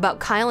time,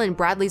 about Kyle and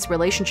Bradley's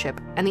relationship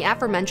and the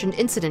aforementioned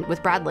incident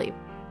with Bradley.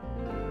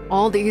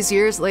 All these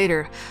years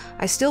later,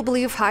 I still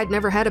believe Hyde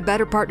never had a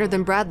better partner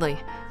than Bradley.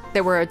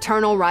 They were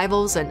eternal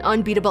rivals and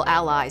unbeatable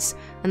allies,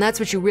 and that's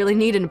what you really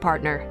need in a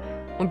partner.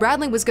 When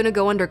Bradley was gonna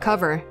go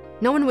undercover,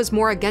 no one was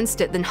more against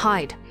it than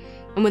Hyde.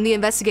 And when the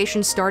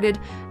investigation started,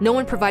 no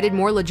one provided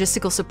more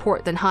logistical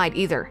support than Hyde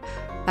either.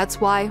 That's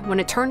why, when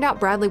it turned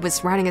out Bradley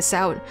was ratting us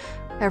out,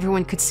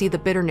 everyone could see the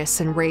bitterness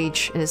and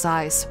rage in his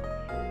eyes.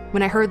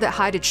 When I heard that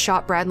Hyde had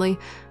shot Bradley,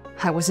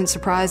 I wasn't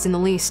surprised in the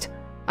least.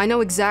 I know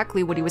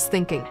exactly what he was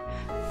thinking.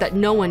 That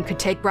no one could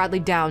take Bradley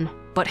down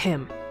but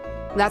him.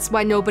 That's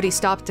why nobody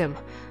stopped him.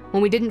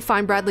 When we didn't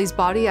find Bradley's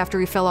body after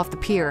he fell off the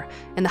pier,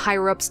 and the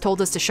higher-ups told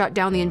us to shut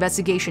down the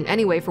investigation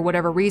anyway for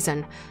whatever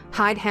reason,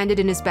 Hyde handed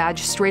in his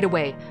badge straight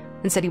away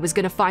and said he was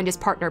gonna find his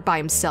partner by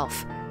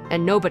himself,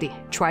 and nobody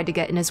tried to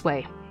get in his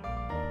way.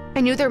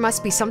 I knew there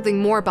must be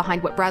something more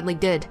behind what Bradley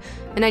did,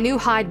 and I knew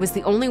Hyde was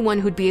the only one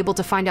who'd be able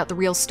to find out the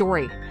real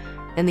story.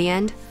 In the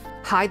end,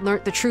 Hyde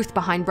learnt the truth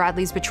behind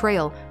Bradley's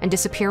betrayal and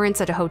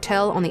disappearance at a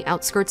hotel on the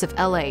outskirts of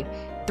LA,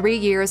 3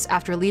 years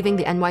after leaving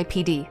the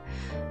NYPD.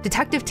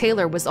 Detective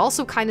Taylor was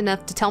also kind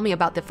enough to tell me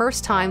about the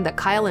first time that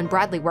Kyle and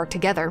Bradley worked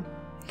together.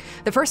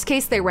 The first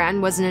case they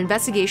ran was an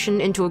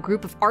investigation into a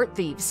group of art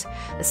thieves.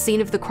 The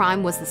scene of the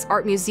crime was this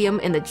art museum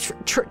in the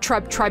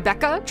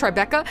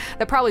Tribeca?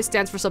 That probably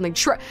stands for something,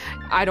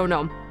 I don't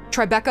know.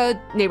 Tribeca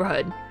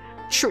neighborhood.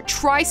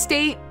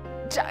 Tri-state?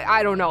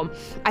 I don't know.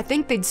 I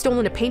think they'd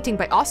stolen a painting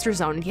by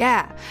Osterzone,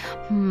 yeah.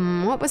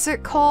 What was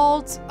it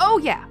called? Oh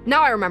yeah,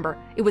 now I remember.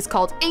 It was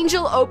called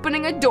Angel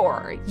Opening a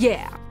Door,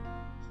 yeah.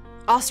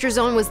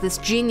 Osterzone was this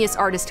genius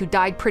artist who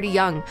died pretty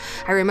young.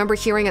 I remember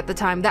hearing at the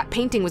time that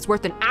painting was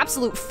worth an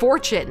absolute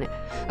fortune.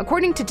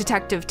 According to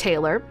Detective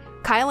Taylor,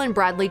 Kyle and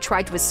Bradley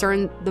tried to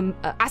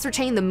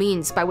ascertain the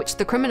means by which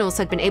the criminals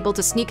had been able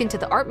to sneak into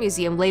the art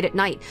museum late at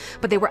night,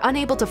 but they were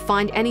unable to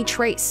find any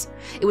trace.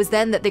 It was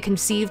then that they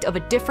conceived of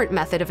a different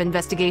method of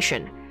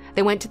investigation.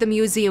 They went to the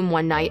museum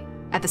one night,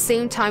 at the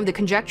same time they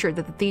conjectured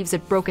that the thieves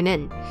had broken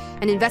in,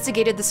 and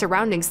investigated the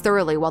surroundings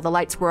thoroughly while the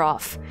lights were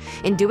off.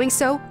 In doing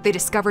so, they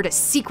discovered a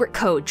secret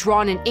code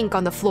drawn in ink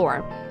on the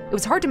floor. It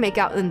was hard to make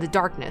out in the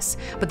darkness,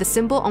 but the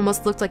symbol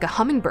almost looked like a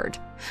hummingbird.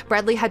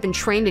 Bradley had been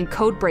trained in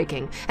code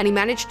breaking, and he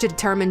managed to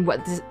determine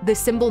what the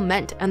symbol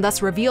meant and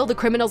thus reveal the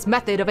criminal's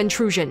method of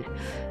intrusion.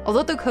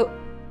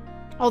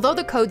 Although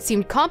the code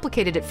seemed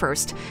complicated at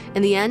first,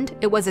 in the end,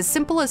 it was as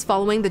simple as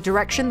following the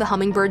direction the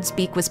hummingbird's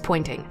beak was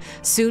pointing.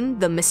 Soon,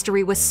 the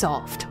mystery was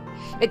solved.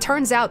 It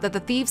turns out that the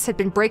thieves had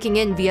been breaking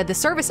in via the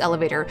service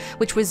elevator,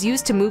 which was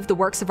used to move the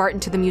works of art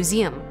into the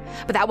museum.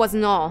 But that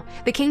wasn't all.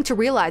 They came to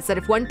realize that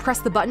if one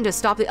pressed the button to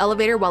stop the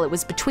elevator while it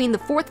was between the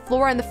 4th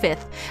floor and the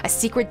 5th, a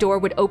secret door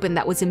would open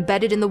that was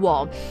embedded in the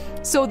wall.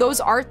 So those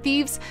art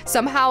thieves,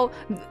 somehow,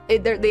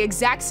 the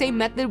exact same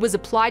method was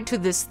applied to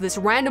this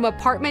random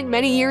apartment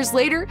many years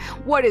later?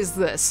 What is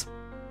this?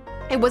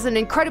 It was an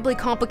incredibly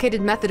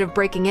complicated method of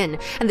breaking in,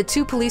 and the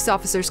two police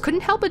officers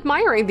couldn't help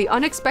admiring the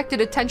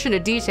unexpected attention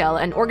to detail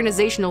and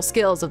organizational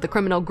skills of the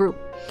criminal group.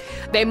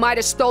 They might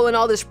have stolen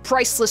all this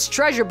priceless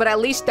treasure, but at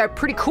least they're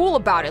pretty cool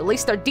about it. At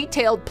least their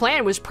detailed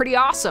plan was pretty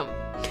awesome.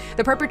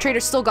 The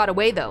perpetrators still got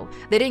away, though.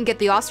 They didn't get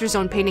the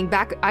Osterzone painting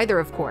back either,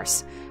 of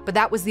course. But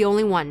that was the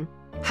only one.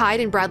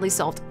 Hyde and Bradley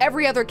solved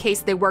every other case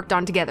they worked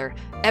on together.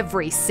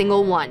 Every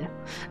single one.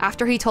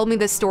 After he told me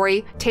this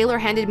story, Taylor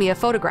handed me a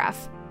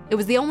photograph. It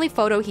was the only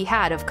photo he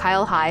had of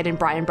Kyle Hyde and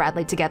Brian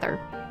Bradley together.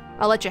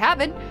 I'll let you have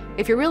it.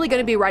 If you're really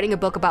going to be writing a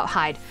book about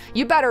Hyde,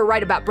 you better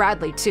write about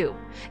Bradley too.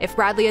 If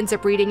Bradley ends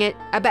up reading it,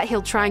 I bet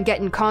he'll try and get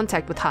in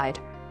contact with Hyde,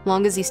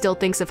 long as he still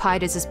thinks of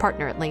Hyde as his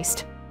partner at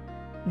least.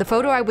 The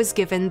photo I was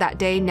given that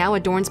day now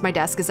adorns my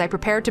desk as I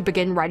prepare to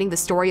begin writing the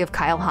story of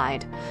Kyle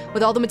Hyde.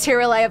 With all the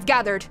material I have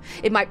gathered,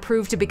 it might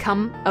prove to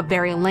become a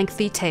very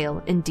lengthy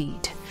tale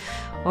indeed.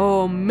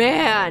 Oh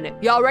man,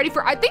 y'all ready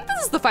for— I think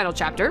this is the final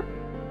chapter.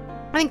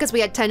 I think because we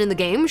had 10 in the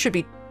game, should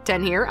be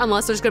 10 here,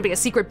 unless there's gonna be a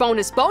secret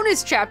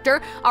bonus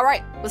chapter. All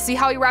right, let's see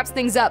how he wraps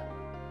things up.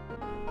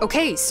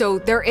 Okay, so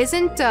there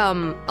isn't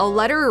a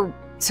letter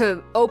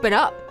to open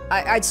up.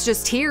 It's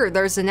just here,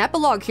 there's an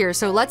epilogue here,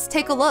 so let's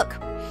take a look.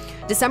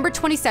 December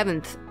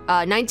 27th,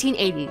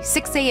 1980,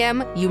 6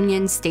 a.m.,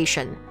 Union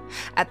Station.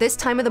 At this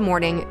time of the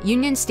morning,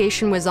 Union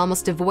Station was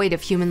almost devoid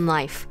of human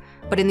life.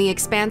 But in the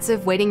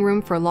expansive waiting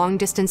room for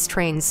long-distance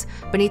trains,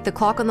 beneath the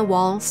clock on the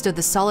wall stood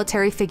the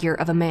solitary figure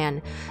of a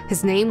man.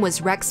 His name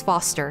was Rex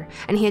Foster,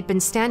 and he had been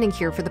standing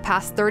here for the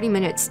past 30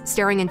 minutes,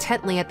 staring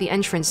intently at the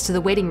entrance to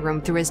the waiting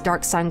room through his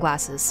dark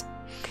sunglasses.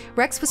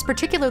 Rex was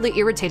particularly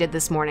irritated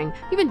this morning,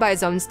 even by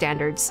his own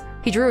standards.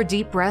 He drew a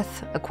deep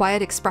breath, a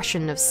quiet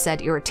expression of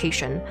said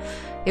irritation.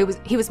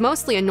 He was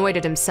mostly annoyed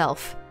at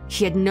himself.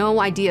 He had no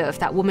idea if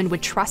that woman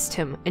would trust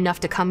him enough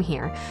to come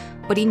here,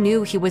 but he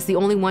knew he was the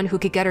only one who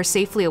could get her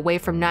safely away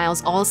from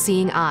Niall's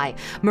all-seeing eye.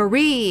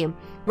 Marie!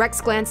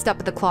 Rex glanced up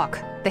at the clock.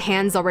 The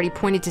hands already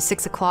pointed to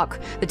 6 o'clock,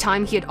 the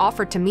time he had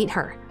offered to meet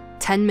her.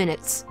 10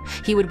 minutes.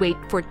 He would wait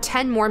for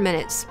 10 more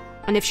minutes,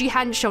 and if she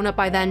hadn't shown up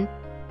by then—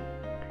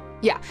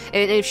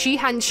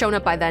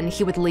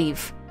 he would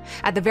leave.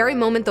 At the very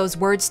moment those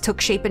words took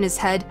shape in his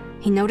head,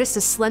 he noticed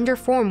a slender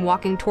form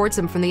walking towards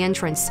him from the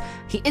entrance.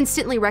 He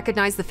instantly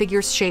recognized the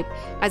figure's shape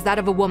as that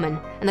of a woman,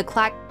 and the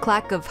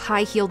clack of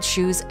high-heeled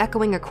shoes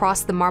echoing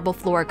across the marble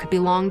floor could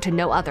belong to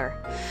no other.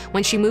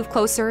 When she moved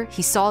closer,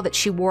 he saw that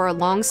she wore a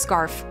long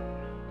scarf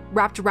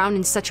wrapped around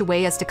in such a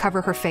way as to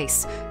cover her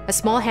face. A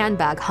small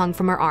handbag hung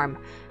from her arm.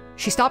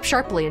 She stopped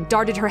sharply and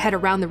darted her head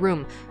around the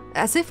room,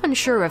 as if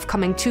unsure of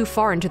coming too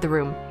far into the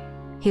room.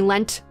 He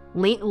leant?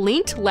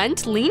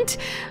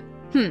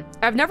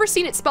 I've never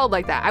seen it spelled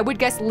like that. I would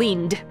guess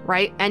leaned,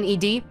 right?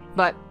 N-E-D,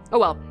 but oh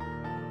well.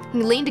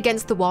 He leaned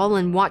against the wall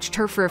and watched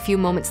her for a few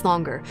moments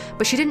longer,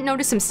 but she didn't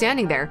notice him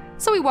standing there,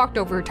 so he walked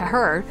over to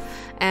her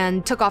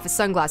and took off his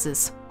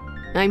sunglasses.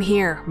 "I'm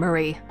here,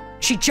 Marie."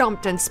 She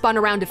jumped and spun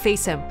around to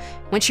face him.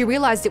 When she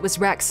realized it was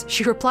Rex,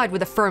 she replied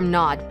with a firm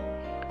nod.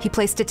 He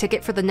placed a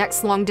ticket for the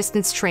next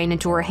long-distance train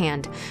into her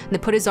hand, and then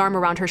put his arm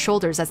around her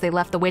shoulders as they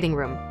left the waiting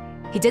room.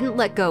 He didn't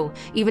let go,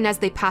 even as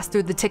they passed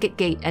through the ticket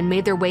gate and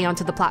made their way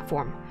onto the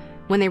platform.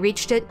 When they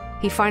reached it,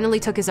 he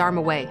finally took his arm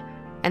away,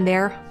 and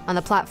there, on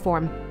the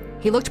platform,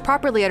 he looked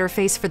properly at her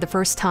face for the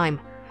first time.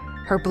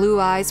 Her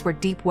blue eyes were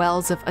deep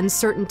wells of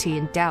uncertainty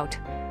and doubt.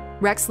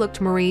 Rex looked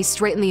Marie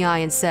straight in the eye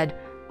and said,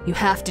 "You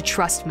have to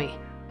trust me.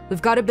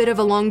 We've got a bit of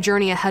a long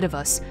journey ahead of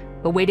us,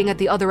 but waiting at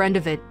the other end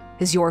of it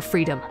is your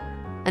freedom.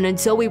 And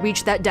until we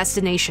reach that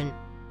destination,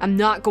 I'm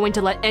not going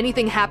to let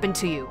anything happen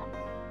to you."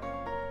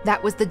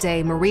 That was the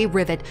day Marie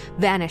Rivet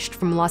vanished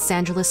from Los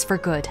Angeles for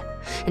good,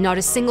 and not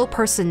a single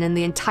person in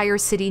the entire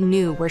city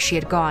knew where she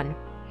had gone.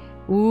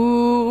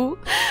 Ooh,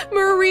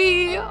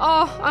 Marie.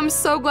 Oh, I'm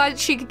so glad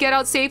she could get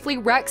out safely.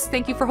 Rex,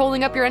 thank you for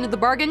holding up your end of the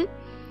bargain.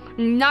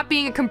 Not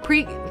being a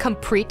complete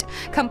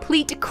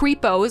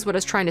creepo is what I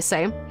was trying to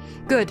say.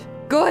 Good.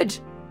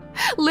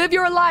 Live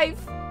your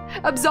life.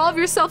 Absolve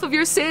yourself of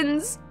your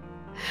sins.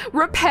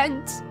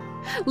 Repent.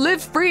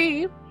 Live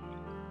free.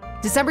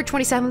 December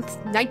 27th,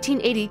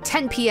 1980,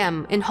 10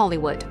 p.m. in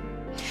Hollywood.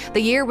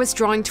 The year was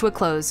drawing to a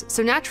close,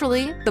 so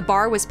naturally, the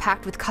bar was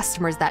packed with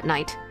customers that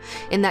night.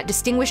 In that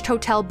distinguished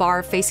hotel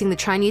bar facing the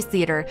Chinese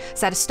theater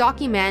sat a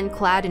stocky man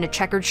clad in a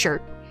checkered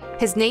shirt.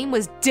 His name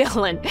was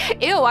Dylan.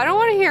 Ew, I don't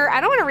want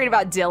to read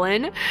about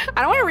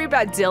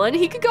Dylan.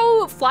 He could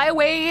go fly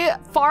away,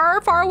 far,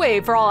 far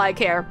away for all I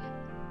care.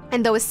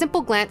 And though a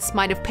simple glance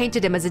might have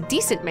painted him as a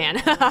decent man,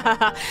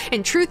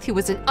 in truth he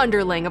was an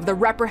underling of the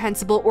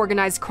reprehensible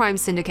organized crime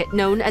syndicate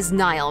known as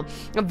Nile,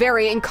 a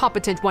very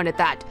incompetent one at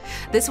that.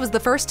 This was the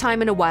first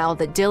time in a while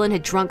that Dylan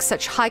had drunk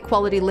such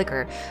high-quality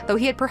liquor, though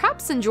he had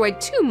perhaps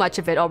enjoyed too much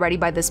of it already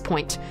by this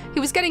point.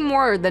 He was getting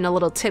more than a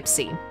little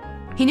tipsy.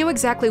 He knew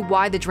exactly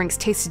why the drinks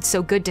tasted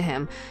so good to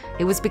him.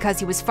 It was because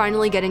he was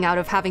finally getting out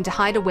of having to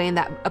hide away in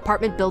that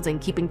apartment building,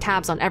 keeping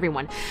tabs on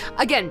everyone.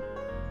 Again,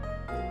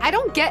 I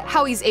don't get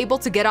how he's able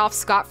to get off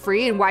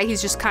scot-free and why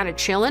he's just kind of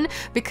chilling,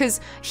 because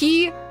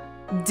he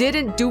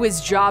didn't do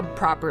his job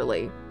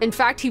properly. In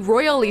fact, he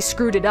royally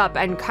screwed it up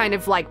and kind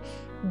of like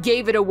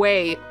gave it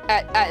away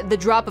at the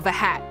drop of a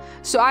hat.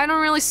 So I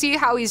don't really see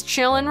how he's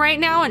chilling right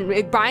now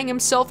and buying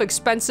himself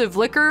expensive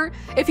liquor.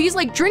 If he's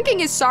like drinking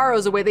his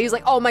sorrows away, that he's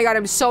like, oh my god,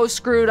 I'm so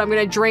screwed, I'm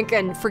gonna drink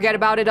and forget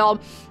about it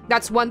all,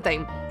 that's one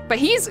thing. But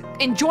he's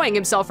enjoying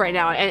himself right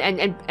now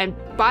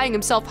and buying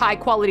himself high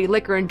quality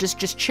liquor and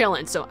just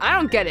chilling, so I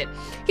don't get it.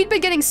 He'd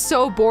been getting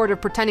so bored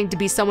of pretending to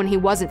be someone he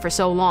wasn't for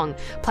so long,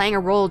 playing a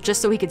role just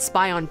so he could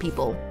spy on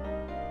people.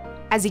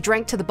 As he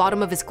drank to the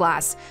bottom of his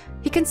glass,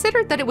 he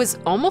considered that it was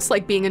almost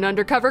like being an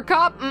undercover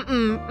cop.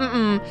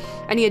 And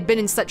he had been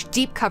in such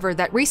deep cover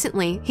that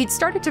recently he'd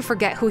started to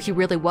forget who he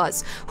really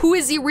was. Who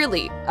is he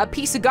really? A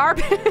piece of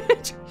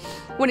garbage?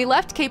 When he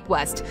left Cape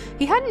West,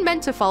 he hadn't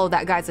meant to follow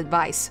that guy's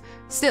advice.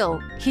 Still,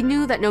 he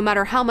knew that no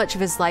matter how much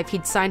of his life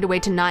he'd signed away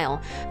to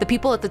Nile, the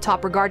people at the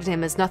top regarded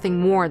him as nothing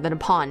more than a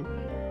pawn.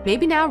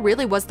 Maybe now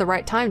really was the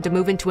right time to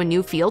move into a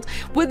new field.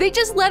 Would they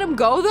just let him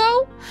go,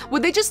 though?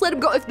 Would they just let him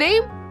go? If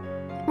they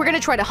were gonna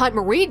try to hunt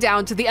Marie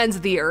down to the ends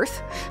of the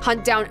earth,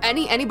 hunt down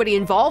anybody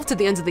involved to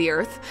the ends of the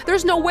earth,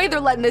 there's no way they're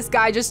letting this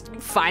guy just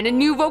find a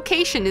new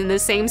vocation in the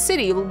same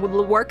city,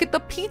 work at the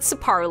pizza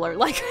parlor.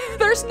 Like,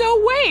 there's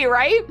no way,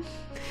 right?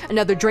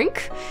 Another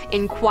drink?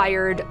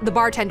 Inquired the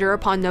bartender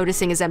upon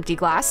noticing his empty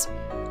glass.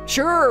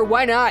 Sure,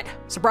 why not?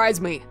 Surprise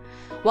me.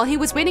 While he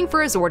was waiting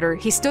for his order,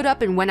 he stood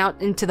up and went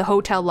out into the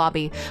hotel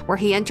lobby, where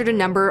he entered a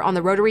number on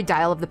the rotary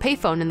dial of the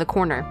payphone in the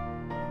corner.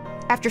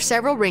 After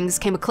several rings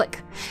came a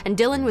click, and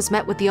Dylan was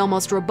met with the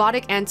almost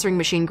robotic answering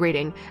machine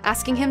greeting,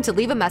 asking him to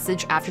leave a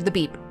message after the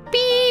beep.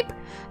 Beep!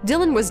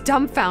 Dylan was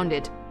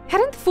dumbfounded.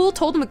 Hadn't the fool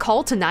told him to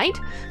call tonight?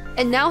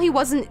 And now he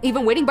wasn't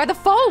even waiting by the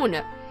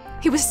phone!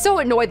 He was so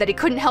annoyed that he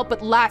couldn't help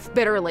but laugh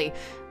bitterly,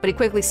 but he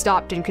quickly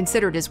stopped and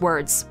considered his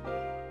words.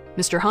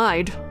 Mr.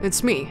 Hyde,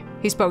 it's me,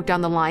 he spoke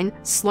down the line,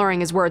 slurring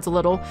his words a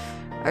little.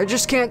 I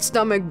just can't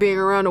stomach being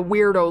around a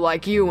weirdo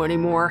like you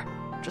anymore.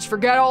 Just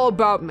forget all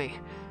about me.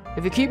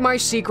 If you keep my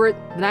secret,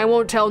 then I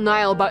won't tell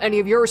Nile about any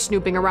of your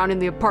snooping around in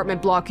the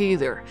apartment block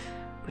either.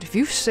 But if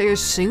you say a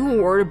single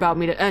word about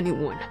me to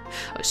anyone,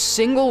 a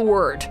single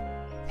word.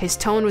 His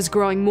tone was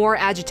growing more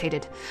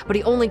agitated, but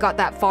he only got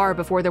that far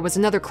before there was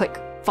another click,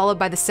 followed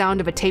by the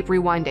sound of a tape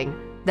rewinding.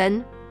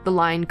 Then, the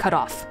line cut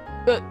off.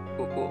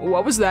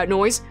 What was that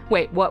noise?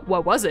 Wait, what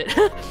was it?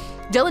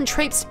 Dylan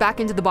traipsed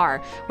back into the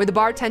bar, where the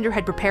bartender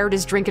had prepared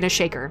his drink in a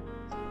shaker.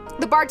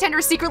 The bartender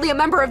is secretly a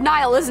member of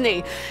Nile, isn't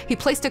he? He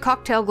placed a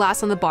cocktail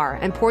glass on the bar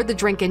and poured the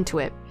drink into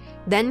it.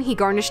 Then he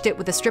garnished it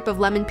with a strip of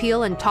lemon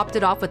peel and topped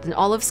it off with an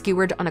olive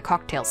skewered on a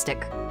cocktail stick.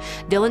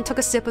 Dylan took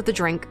a sip of the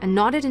drink and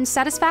nodded in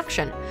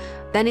satisfaction.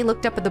 Then he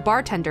looked up at the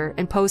bartender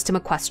and posed him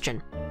a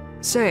question.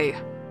 Say,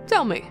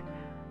 tell me,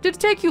 did it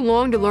take you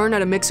long to learn how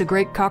to mix a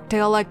great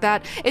cocktail like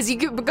that? Is he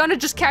gonna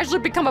just casually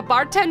become a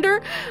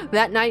bartender?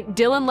 That night,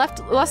 Dylan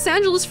left Los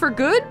Angeles for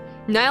good?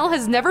 Nile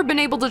has never been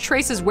able to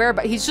trace his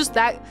whereabouts. He's just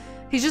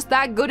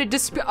that good at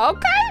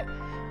Okay.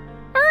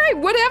 Alright,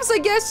 whatevs, I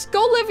guess.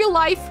 Go live your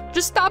life.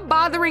 Just stop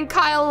bothering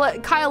Kyle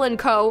and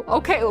co.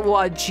 Okay,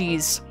 well,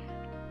 jeez.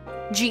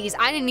 Jeez,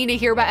 I didn't need to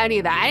hear about any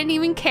of that. I didn't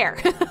even care.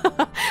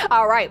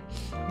 Alright.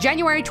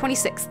 January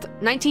 26th,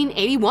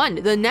 1981,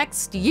 the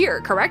next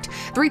year, correct?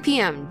 3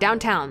 p.m.,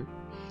 downtown.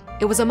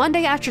 It was a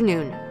Monday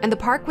afternoon, and the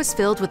park was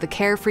filled with the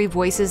carefree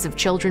voices of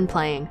children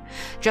playing.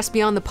 Just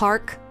beyond the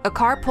park, a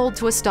car pulled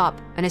to a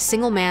stop, and a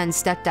single man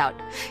stepped out.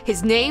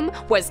 His name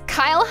was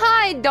Kyle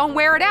Hyde, don't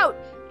wear it out!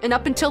 And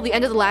up until the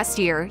end of the last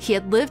year, he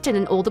had lived in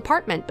an old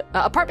apartment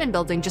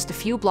building just a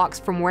few blocks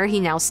from where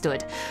he now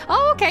stood.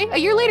 Oh, okay, a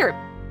year later.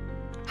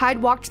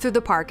 Hyde walked through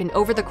the park and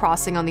over the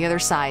crossing on the other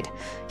side.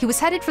 He was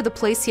headed for the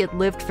place he had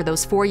lived for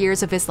those 4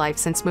 years of his life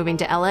since moving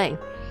to LA.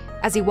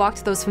 As he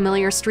walked those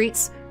familiar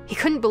streets, he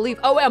couldn't believe—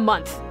 a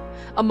month!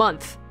 A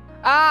month.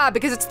 Ah,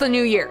 because it's the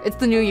new year. It's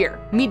the new year.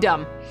 Me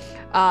dumb.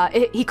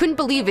 He couldn't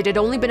believe it had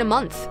only been a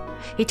month.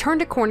 He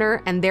turned a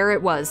corner, and there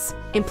it was.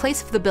 In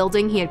place of the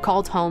building he had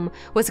called home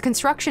was a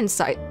construction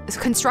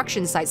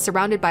site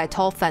surrounded by a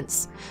tall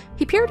fence.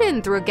 He peered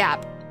in through a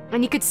gap,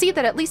 and he could see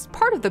that at least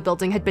part of the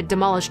building had been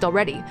demolished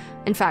already.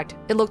 In fact,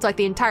 it looked like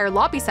the entire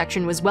lobby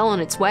section was well on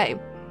its way.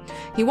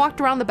 He walked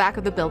around the back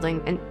of the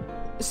building and,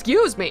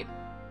 excuse me,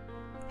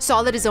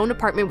 saw that his own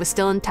apartment was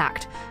still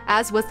intact,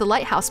 as was the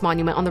lighthouse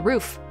monument on the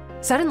roof.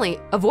 Suddenly,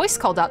 a voice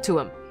called out to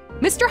him,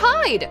 "Mr.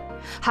 Hyde!"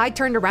 Hyde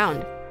turned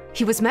around.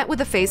 He was met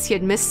with a face he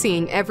had missed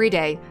seeing every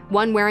day,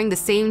 one wearing the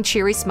same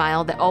cheery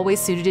smile that always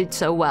suited it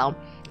so well.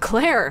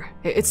 "Claire,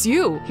 it's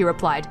you," he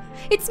replied.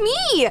 "It's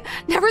me!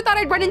 Never thought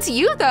I'd run into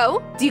you,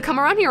 though. Do you come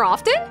around here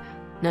often?"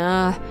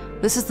 "Nah,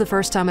 this is the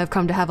first time I've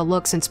come to have a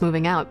look since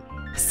moving out."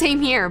 "Same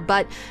here,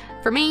 but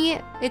for me,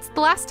 it's the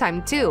last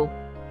time, too."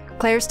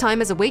 Claire's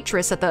time as a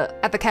waitress at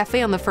the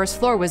cafe on the first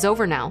floor was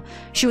over now.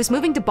 She was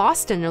moving to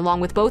Boston along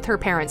with both her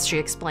parents, she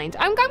explained.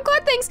 I'm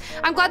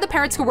glad the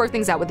parents could work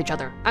things out with each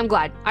other. I'm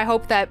glad. I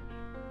hope that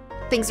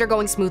things are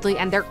going smoothly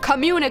and they're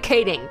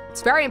communicating.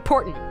 It's very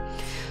important.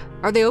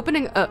 Are they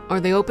opening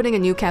a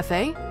new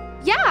cafe?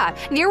 Yeah,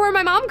 near where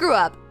my mom grew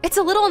up. It's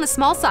a little on the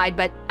small side,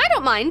 but I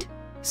don't mind.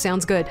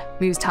 Sounds good,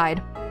 mused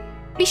Hyde.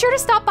 Be sure to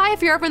stop by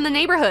if you're ever in the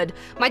neighborhood.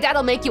 My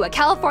dad'll make you a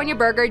California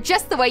burger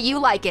just the way you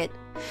like it.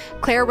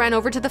 Claire ran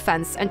over to the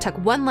fence and took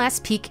one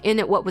last peek in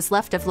at what was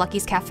left of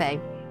Lucky's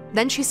cafe.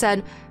 Then she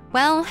said,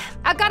 "Well,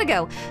 I've gotta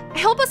go. I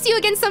hope I'll see you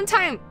again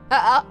sometime.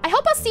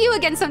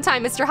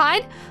 Mr.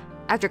 Hyde."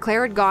 After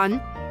Claire had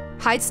gone,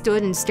 Hyde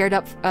stood and stared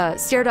up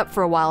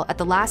for a while at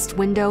that last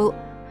window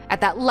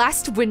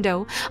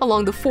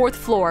along the 4th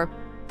floor,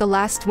 the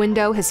last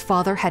window his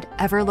father had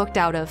ever looked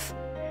out of.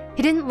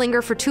 He didn't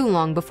linger for too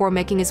long before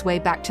making his way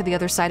back to the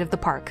other side of the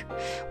park.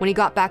 When he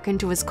got back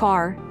into his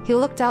car, he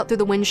looked out through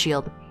the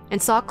windshield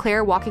and saw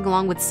Claire walking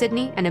along with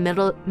Sydney and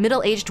a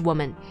middle-aged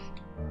woman.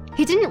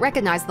 He didn't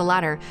recognize the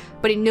latter,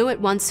 but he knew at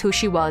once who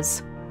she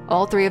was.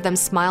 All three of them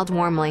smiled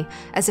warmly,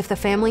 as if the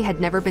family had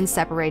never been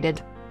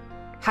separated.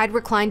 Hyde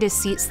reclined his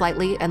seat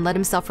slightly and let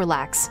himself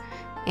relax,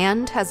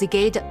 and as he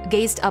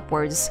gazed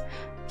upwards,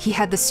 he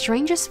had the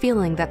strangest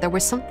feeling that there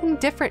was something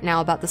different now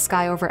about the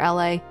sky over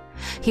LA.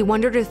 He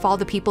wondered if all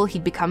the people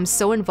he'd become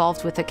so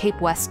involved with at Cape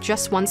West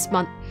just 1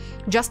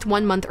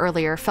 month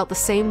earlier felt the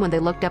same when they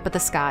looked up at the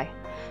sky.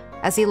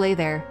 As he lay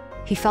there,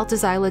 he felt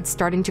his eyelids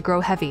starting to grow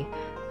heavy,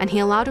 and he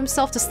allowed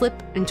himself to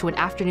slip into an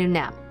afternoon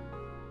nap.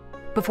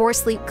 Before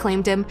sleep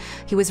claimed him,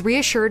 he was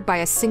reassured by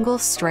a single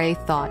stray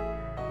thought.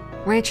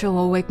 Rachel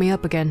will wake me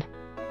up again.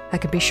 I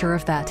can be sure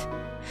of that.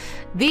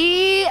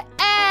 The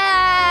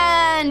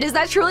end! Is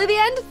that truly the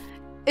end?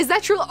 Is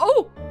that true?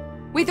 Oh!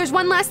 Wait, there's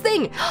one last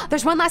thing!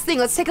 There's one last thing.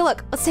 Let's take a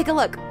look.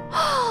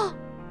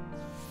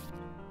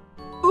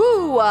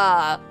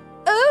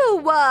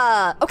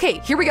 Okay,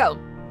 here we go.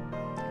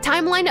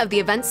 Timeline of the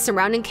events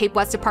surrounding Cape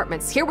West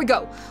Apartments. Here we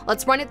go.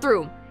 Let's run it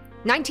through.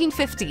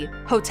 1950,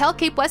 Hotel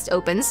Cape West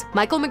opens.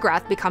 Michael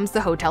McGrath becomes the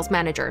hotel's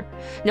manager.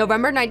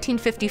 November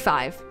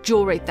 1955,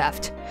 jewelry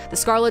theft. The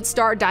Scarlet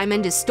Star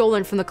diamond is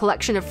stolen from the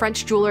collection of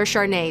French jeweler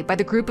Charnay by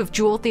the group of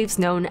jewel thieves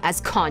known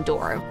as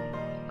Condor.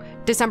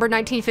 December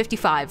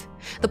 1955,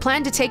 the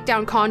plan to take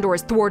down Condor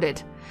is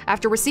thwarted.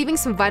 After receiving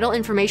some vital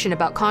information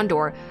about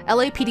Condor,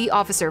 LAPD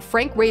officer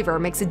Frank Raver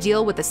makes a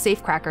deal with a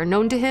safecracker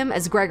known to him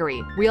as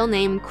Gregory, real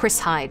name Chris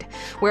Hyde,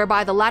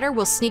 whereby the latter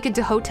will sneak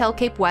into Hotel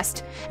Cape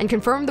West and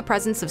confirm the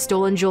presence of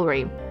stolen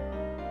jewelry.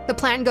 The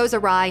plan goes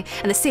awry,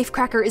 and the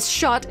safecracker is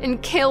shot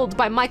and killed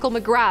by Michael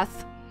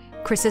McGrath.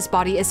 Chris's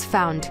body is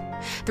found.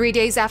 3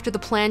 days after the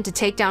plan to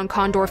take down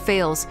Condor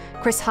fails,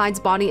 Chris Hyde's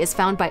body is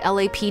found by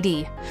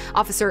LAPD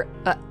officer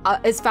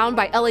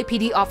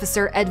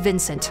Ed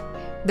Vincent.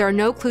 There are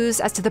no clues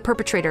as to the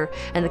perpetrator,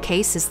 and the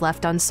case is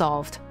left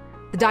unsolved.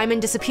 The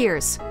diamond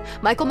disappears.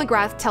 Michael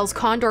McGrath tells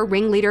Condor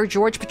ringleader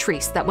George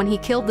Patrice that when he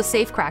killed the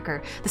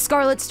safecracker, the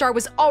Scarlet Star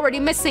was already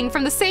missing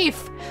from the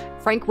safe.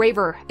 Frank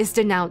Raver is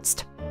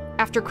denounced.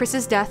 After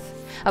Chris's death,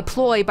 a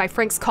ploy by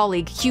Frank's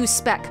colleague Hugh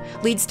Speck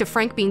leads to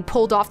Frank being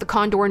pulled off the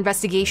Condor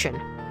investigation.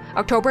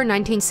 October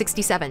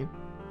 1967.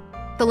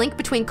 The link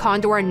between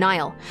Condor and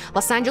Nile.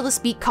 Los Angeles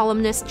Beat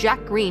columnist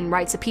Jack Green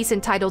writes a piece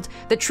entitled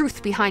The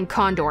Truth Behind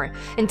Condor,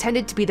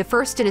 intended to be the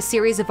first in a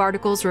series of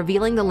articles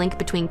revealing the link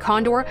between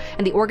Condor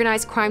and the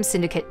organized crime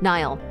syndicate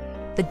Nile.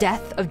 The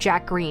death of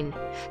Jack Green.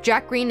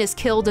 Jack Green is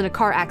killed in a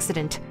car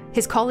accident.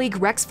 His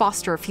colleague Rex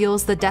Foster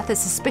feels the death is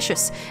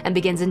suspicious and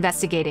begins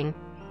investigating.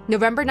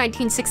 November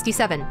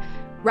 1967.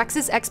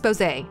 Rex's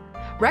expose.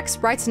 Rex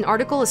writes an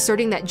article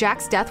asserting that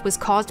Jack's death was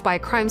caused by a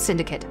crime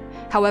syndicate.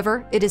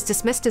 However, it is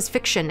dismissed as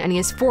fiction and he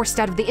is forced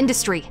out of the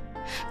industry.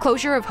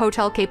 Closure of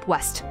Hotel Cape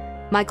West.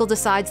 Michael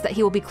decides that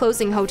he will be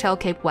closing Hotel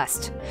Cape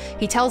West.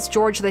 He tells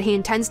George that he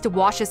intends to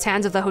wash his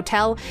hands of the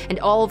hotel and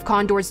all of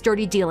Condor's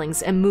dirty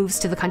dealings and move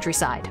to the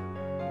countryside.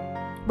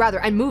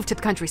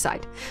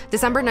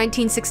 December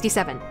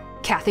 1967.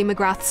 Kathy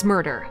McGrath's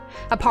murder.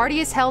 A party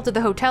is held at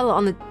the hotel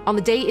on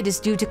the day it is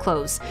due to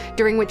close,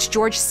 during which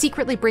George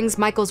secretly brings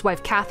Michael's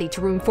wife Kathy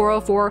to room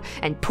 404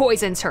 and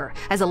poisons her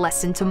as a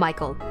lesson to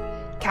Michael.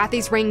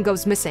 Kathy's ring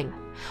goes missing.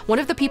 One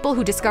of the people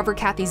who discover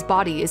Kathy's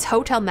body is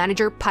hotel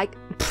manager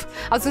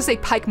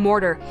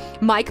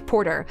Mike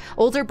Porter,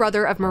 older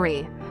brother of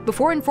Marie.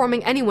 Before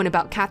informing anyone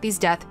about Kathy's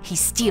death, he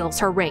steals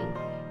her ring.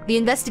 The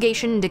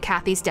investigation into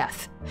Kathy's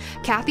death.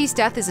 Kathy's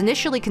death is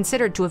initially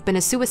considered to have been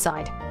a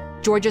suicide.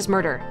 George's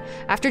murder.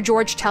 After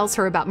George tells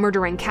her about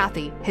murdering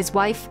Kathy, his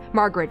wife,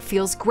 Margaret,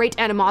 feels great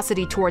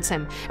animosity towards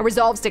him and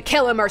resolves to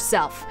kill him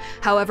herself.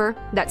 However,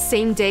 that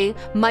same day,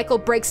 Michael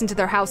breaks into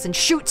their house and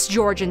shoots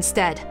George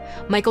instead.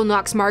 Michael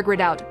knocks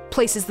Margaret out,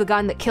 places the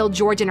gun that killed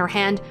George in her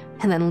hand,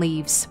 and then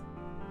leaves.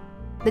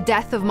 The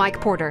death of Mike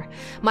Porter.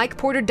 Mike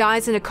Porter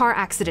dies in a car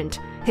accident.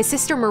 His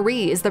sister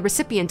Marie is the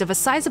recipient of a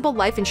sizable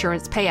life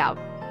insurance payout.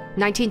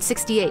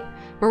 1968.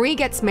 Marie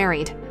gets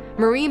married.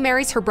 Marie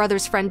marries her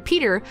brother's friend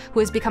Peter, who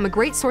has become a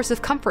great source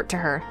of comfort to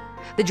her.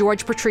 The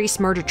George Patrice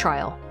murder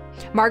trial.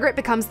 Margaret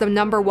becomes the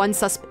number one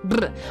suspect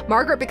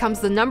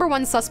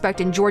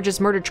in George's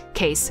murder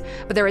case,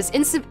 but there is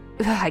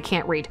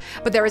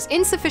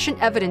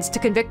insufficient evidence to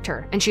convict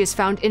her, and she is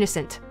found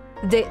innocent.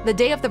 The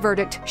day of the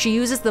verdict, she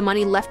uses the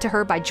money left to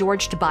her by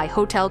George to buy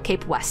Hotel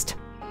Cape West.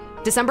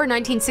 December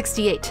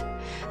 1968.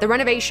 The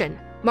renovation.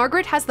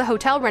 Margaret has the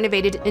hotel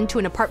renovated into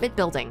an apartment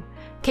building.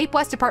 Cape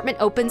West apartment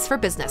opens for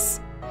business.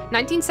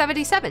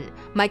 1977,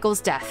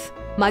 Michael's death.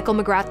 Michael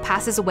McGrath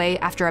passes away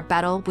after a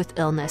battle with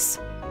illness.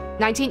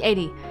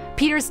 1980,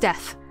 Peter's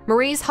death.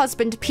 Marie's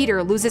husband,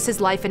 Peter, loses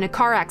his life in a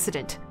car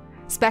accident.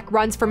 Speck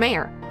runs for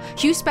mayor.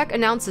 Hugh Speck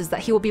announces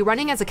that he will be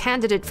running as a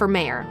candidate for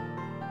mayor.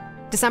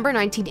 December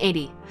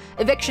 1980,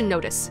 eviction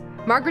notice.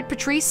 Margaret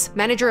Patrice,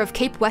 manager of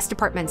Cape West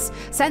Apartments,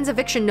 sends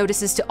eviction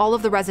notices to all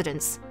of the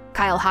residents.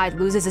 Kyle Hyde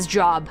loses his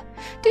job.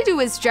 Due to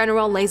his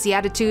general lazy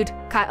attitude,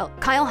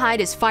 Kyle Hyde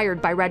is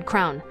fired by Red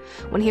Crown.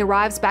 When he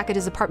arrives back at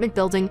his apartment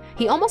building,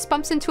 he almost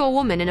bumps into a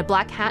woman in a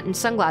black hat and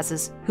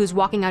sunglasses who's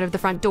walking out of the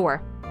front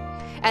door.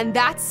 And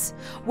that's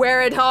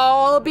where it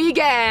all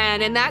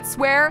began, and that's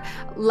where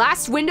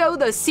Last Window,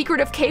 The Secret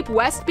of Cape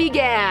West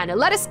began.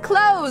 Let us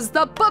close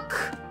the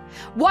book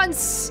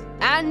once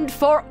and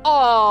for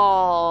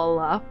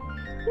all.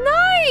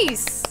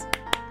 Nice!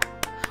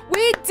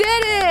 We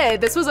did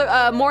it! This was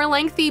a more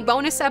lengthy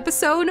bonus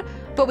episode,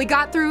 but we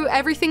got through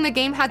everything the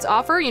game had to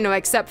offer,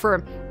 except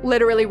for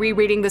literally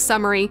rereading the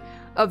summary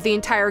of the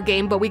entire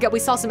game, but we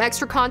saw some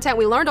extra content.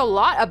 We learned a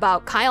lot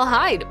about Kyle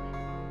Hyde.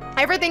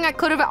 Everything I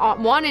could have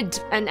wanted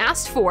and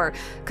asked for,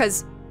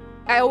 because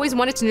I always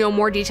wanted to know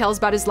more details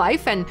about his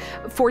life, and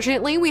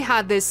fortunately we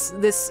had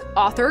this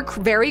author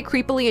very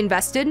creepily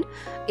invested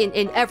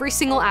in every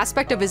single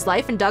aspect of his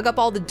life and dug up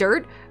all the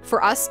dirt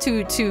for us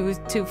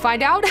to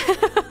find out.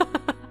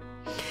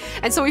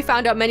 And so we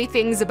found out many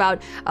things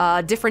about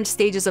different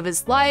stages of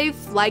his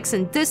life, likes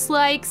and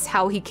dislikes,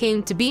 how he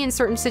came to be in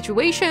certain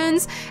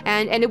situations,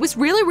 and it was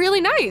really,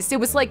 really nice. It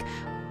was like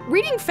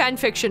reading fan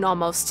fiction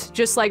almost,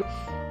 just like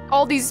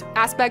all these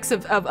aspects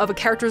of a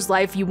character's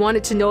life you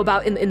wanted to know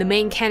about in the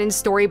main canon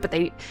story, but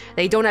they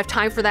don't have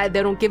time for that,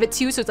 they don't give it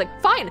to you, so it's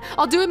like, fine,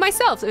 I'll do it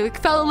myself. It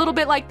felt a little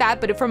bit like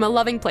that, but from a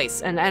loving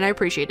place, and I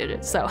appreciated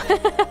it, so.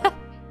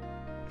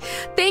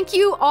 Thank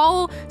you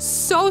all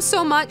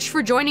so much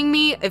for joining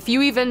me. If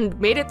you even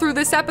made it through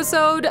this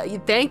episode,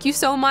 thank you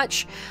so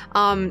much.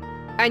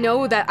 I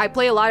know that I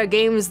play a lot of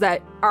games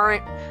that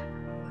aren't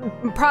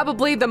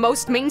probably the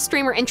most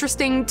mainstream or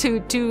interesting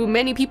to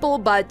many people,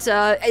 but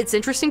it's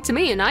interesting to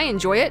me and I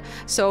enjoy it.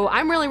 So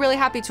I'm really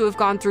happy to have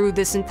gone through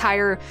this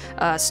entire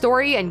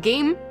story and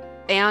game,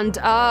 and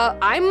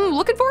I'm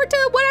looking forward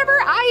to whatever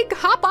I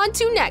hop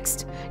onto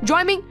next.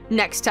 Join me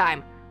next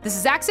time. This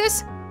is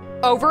Axus,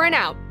 over and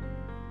out.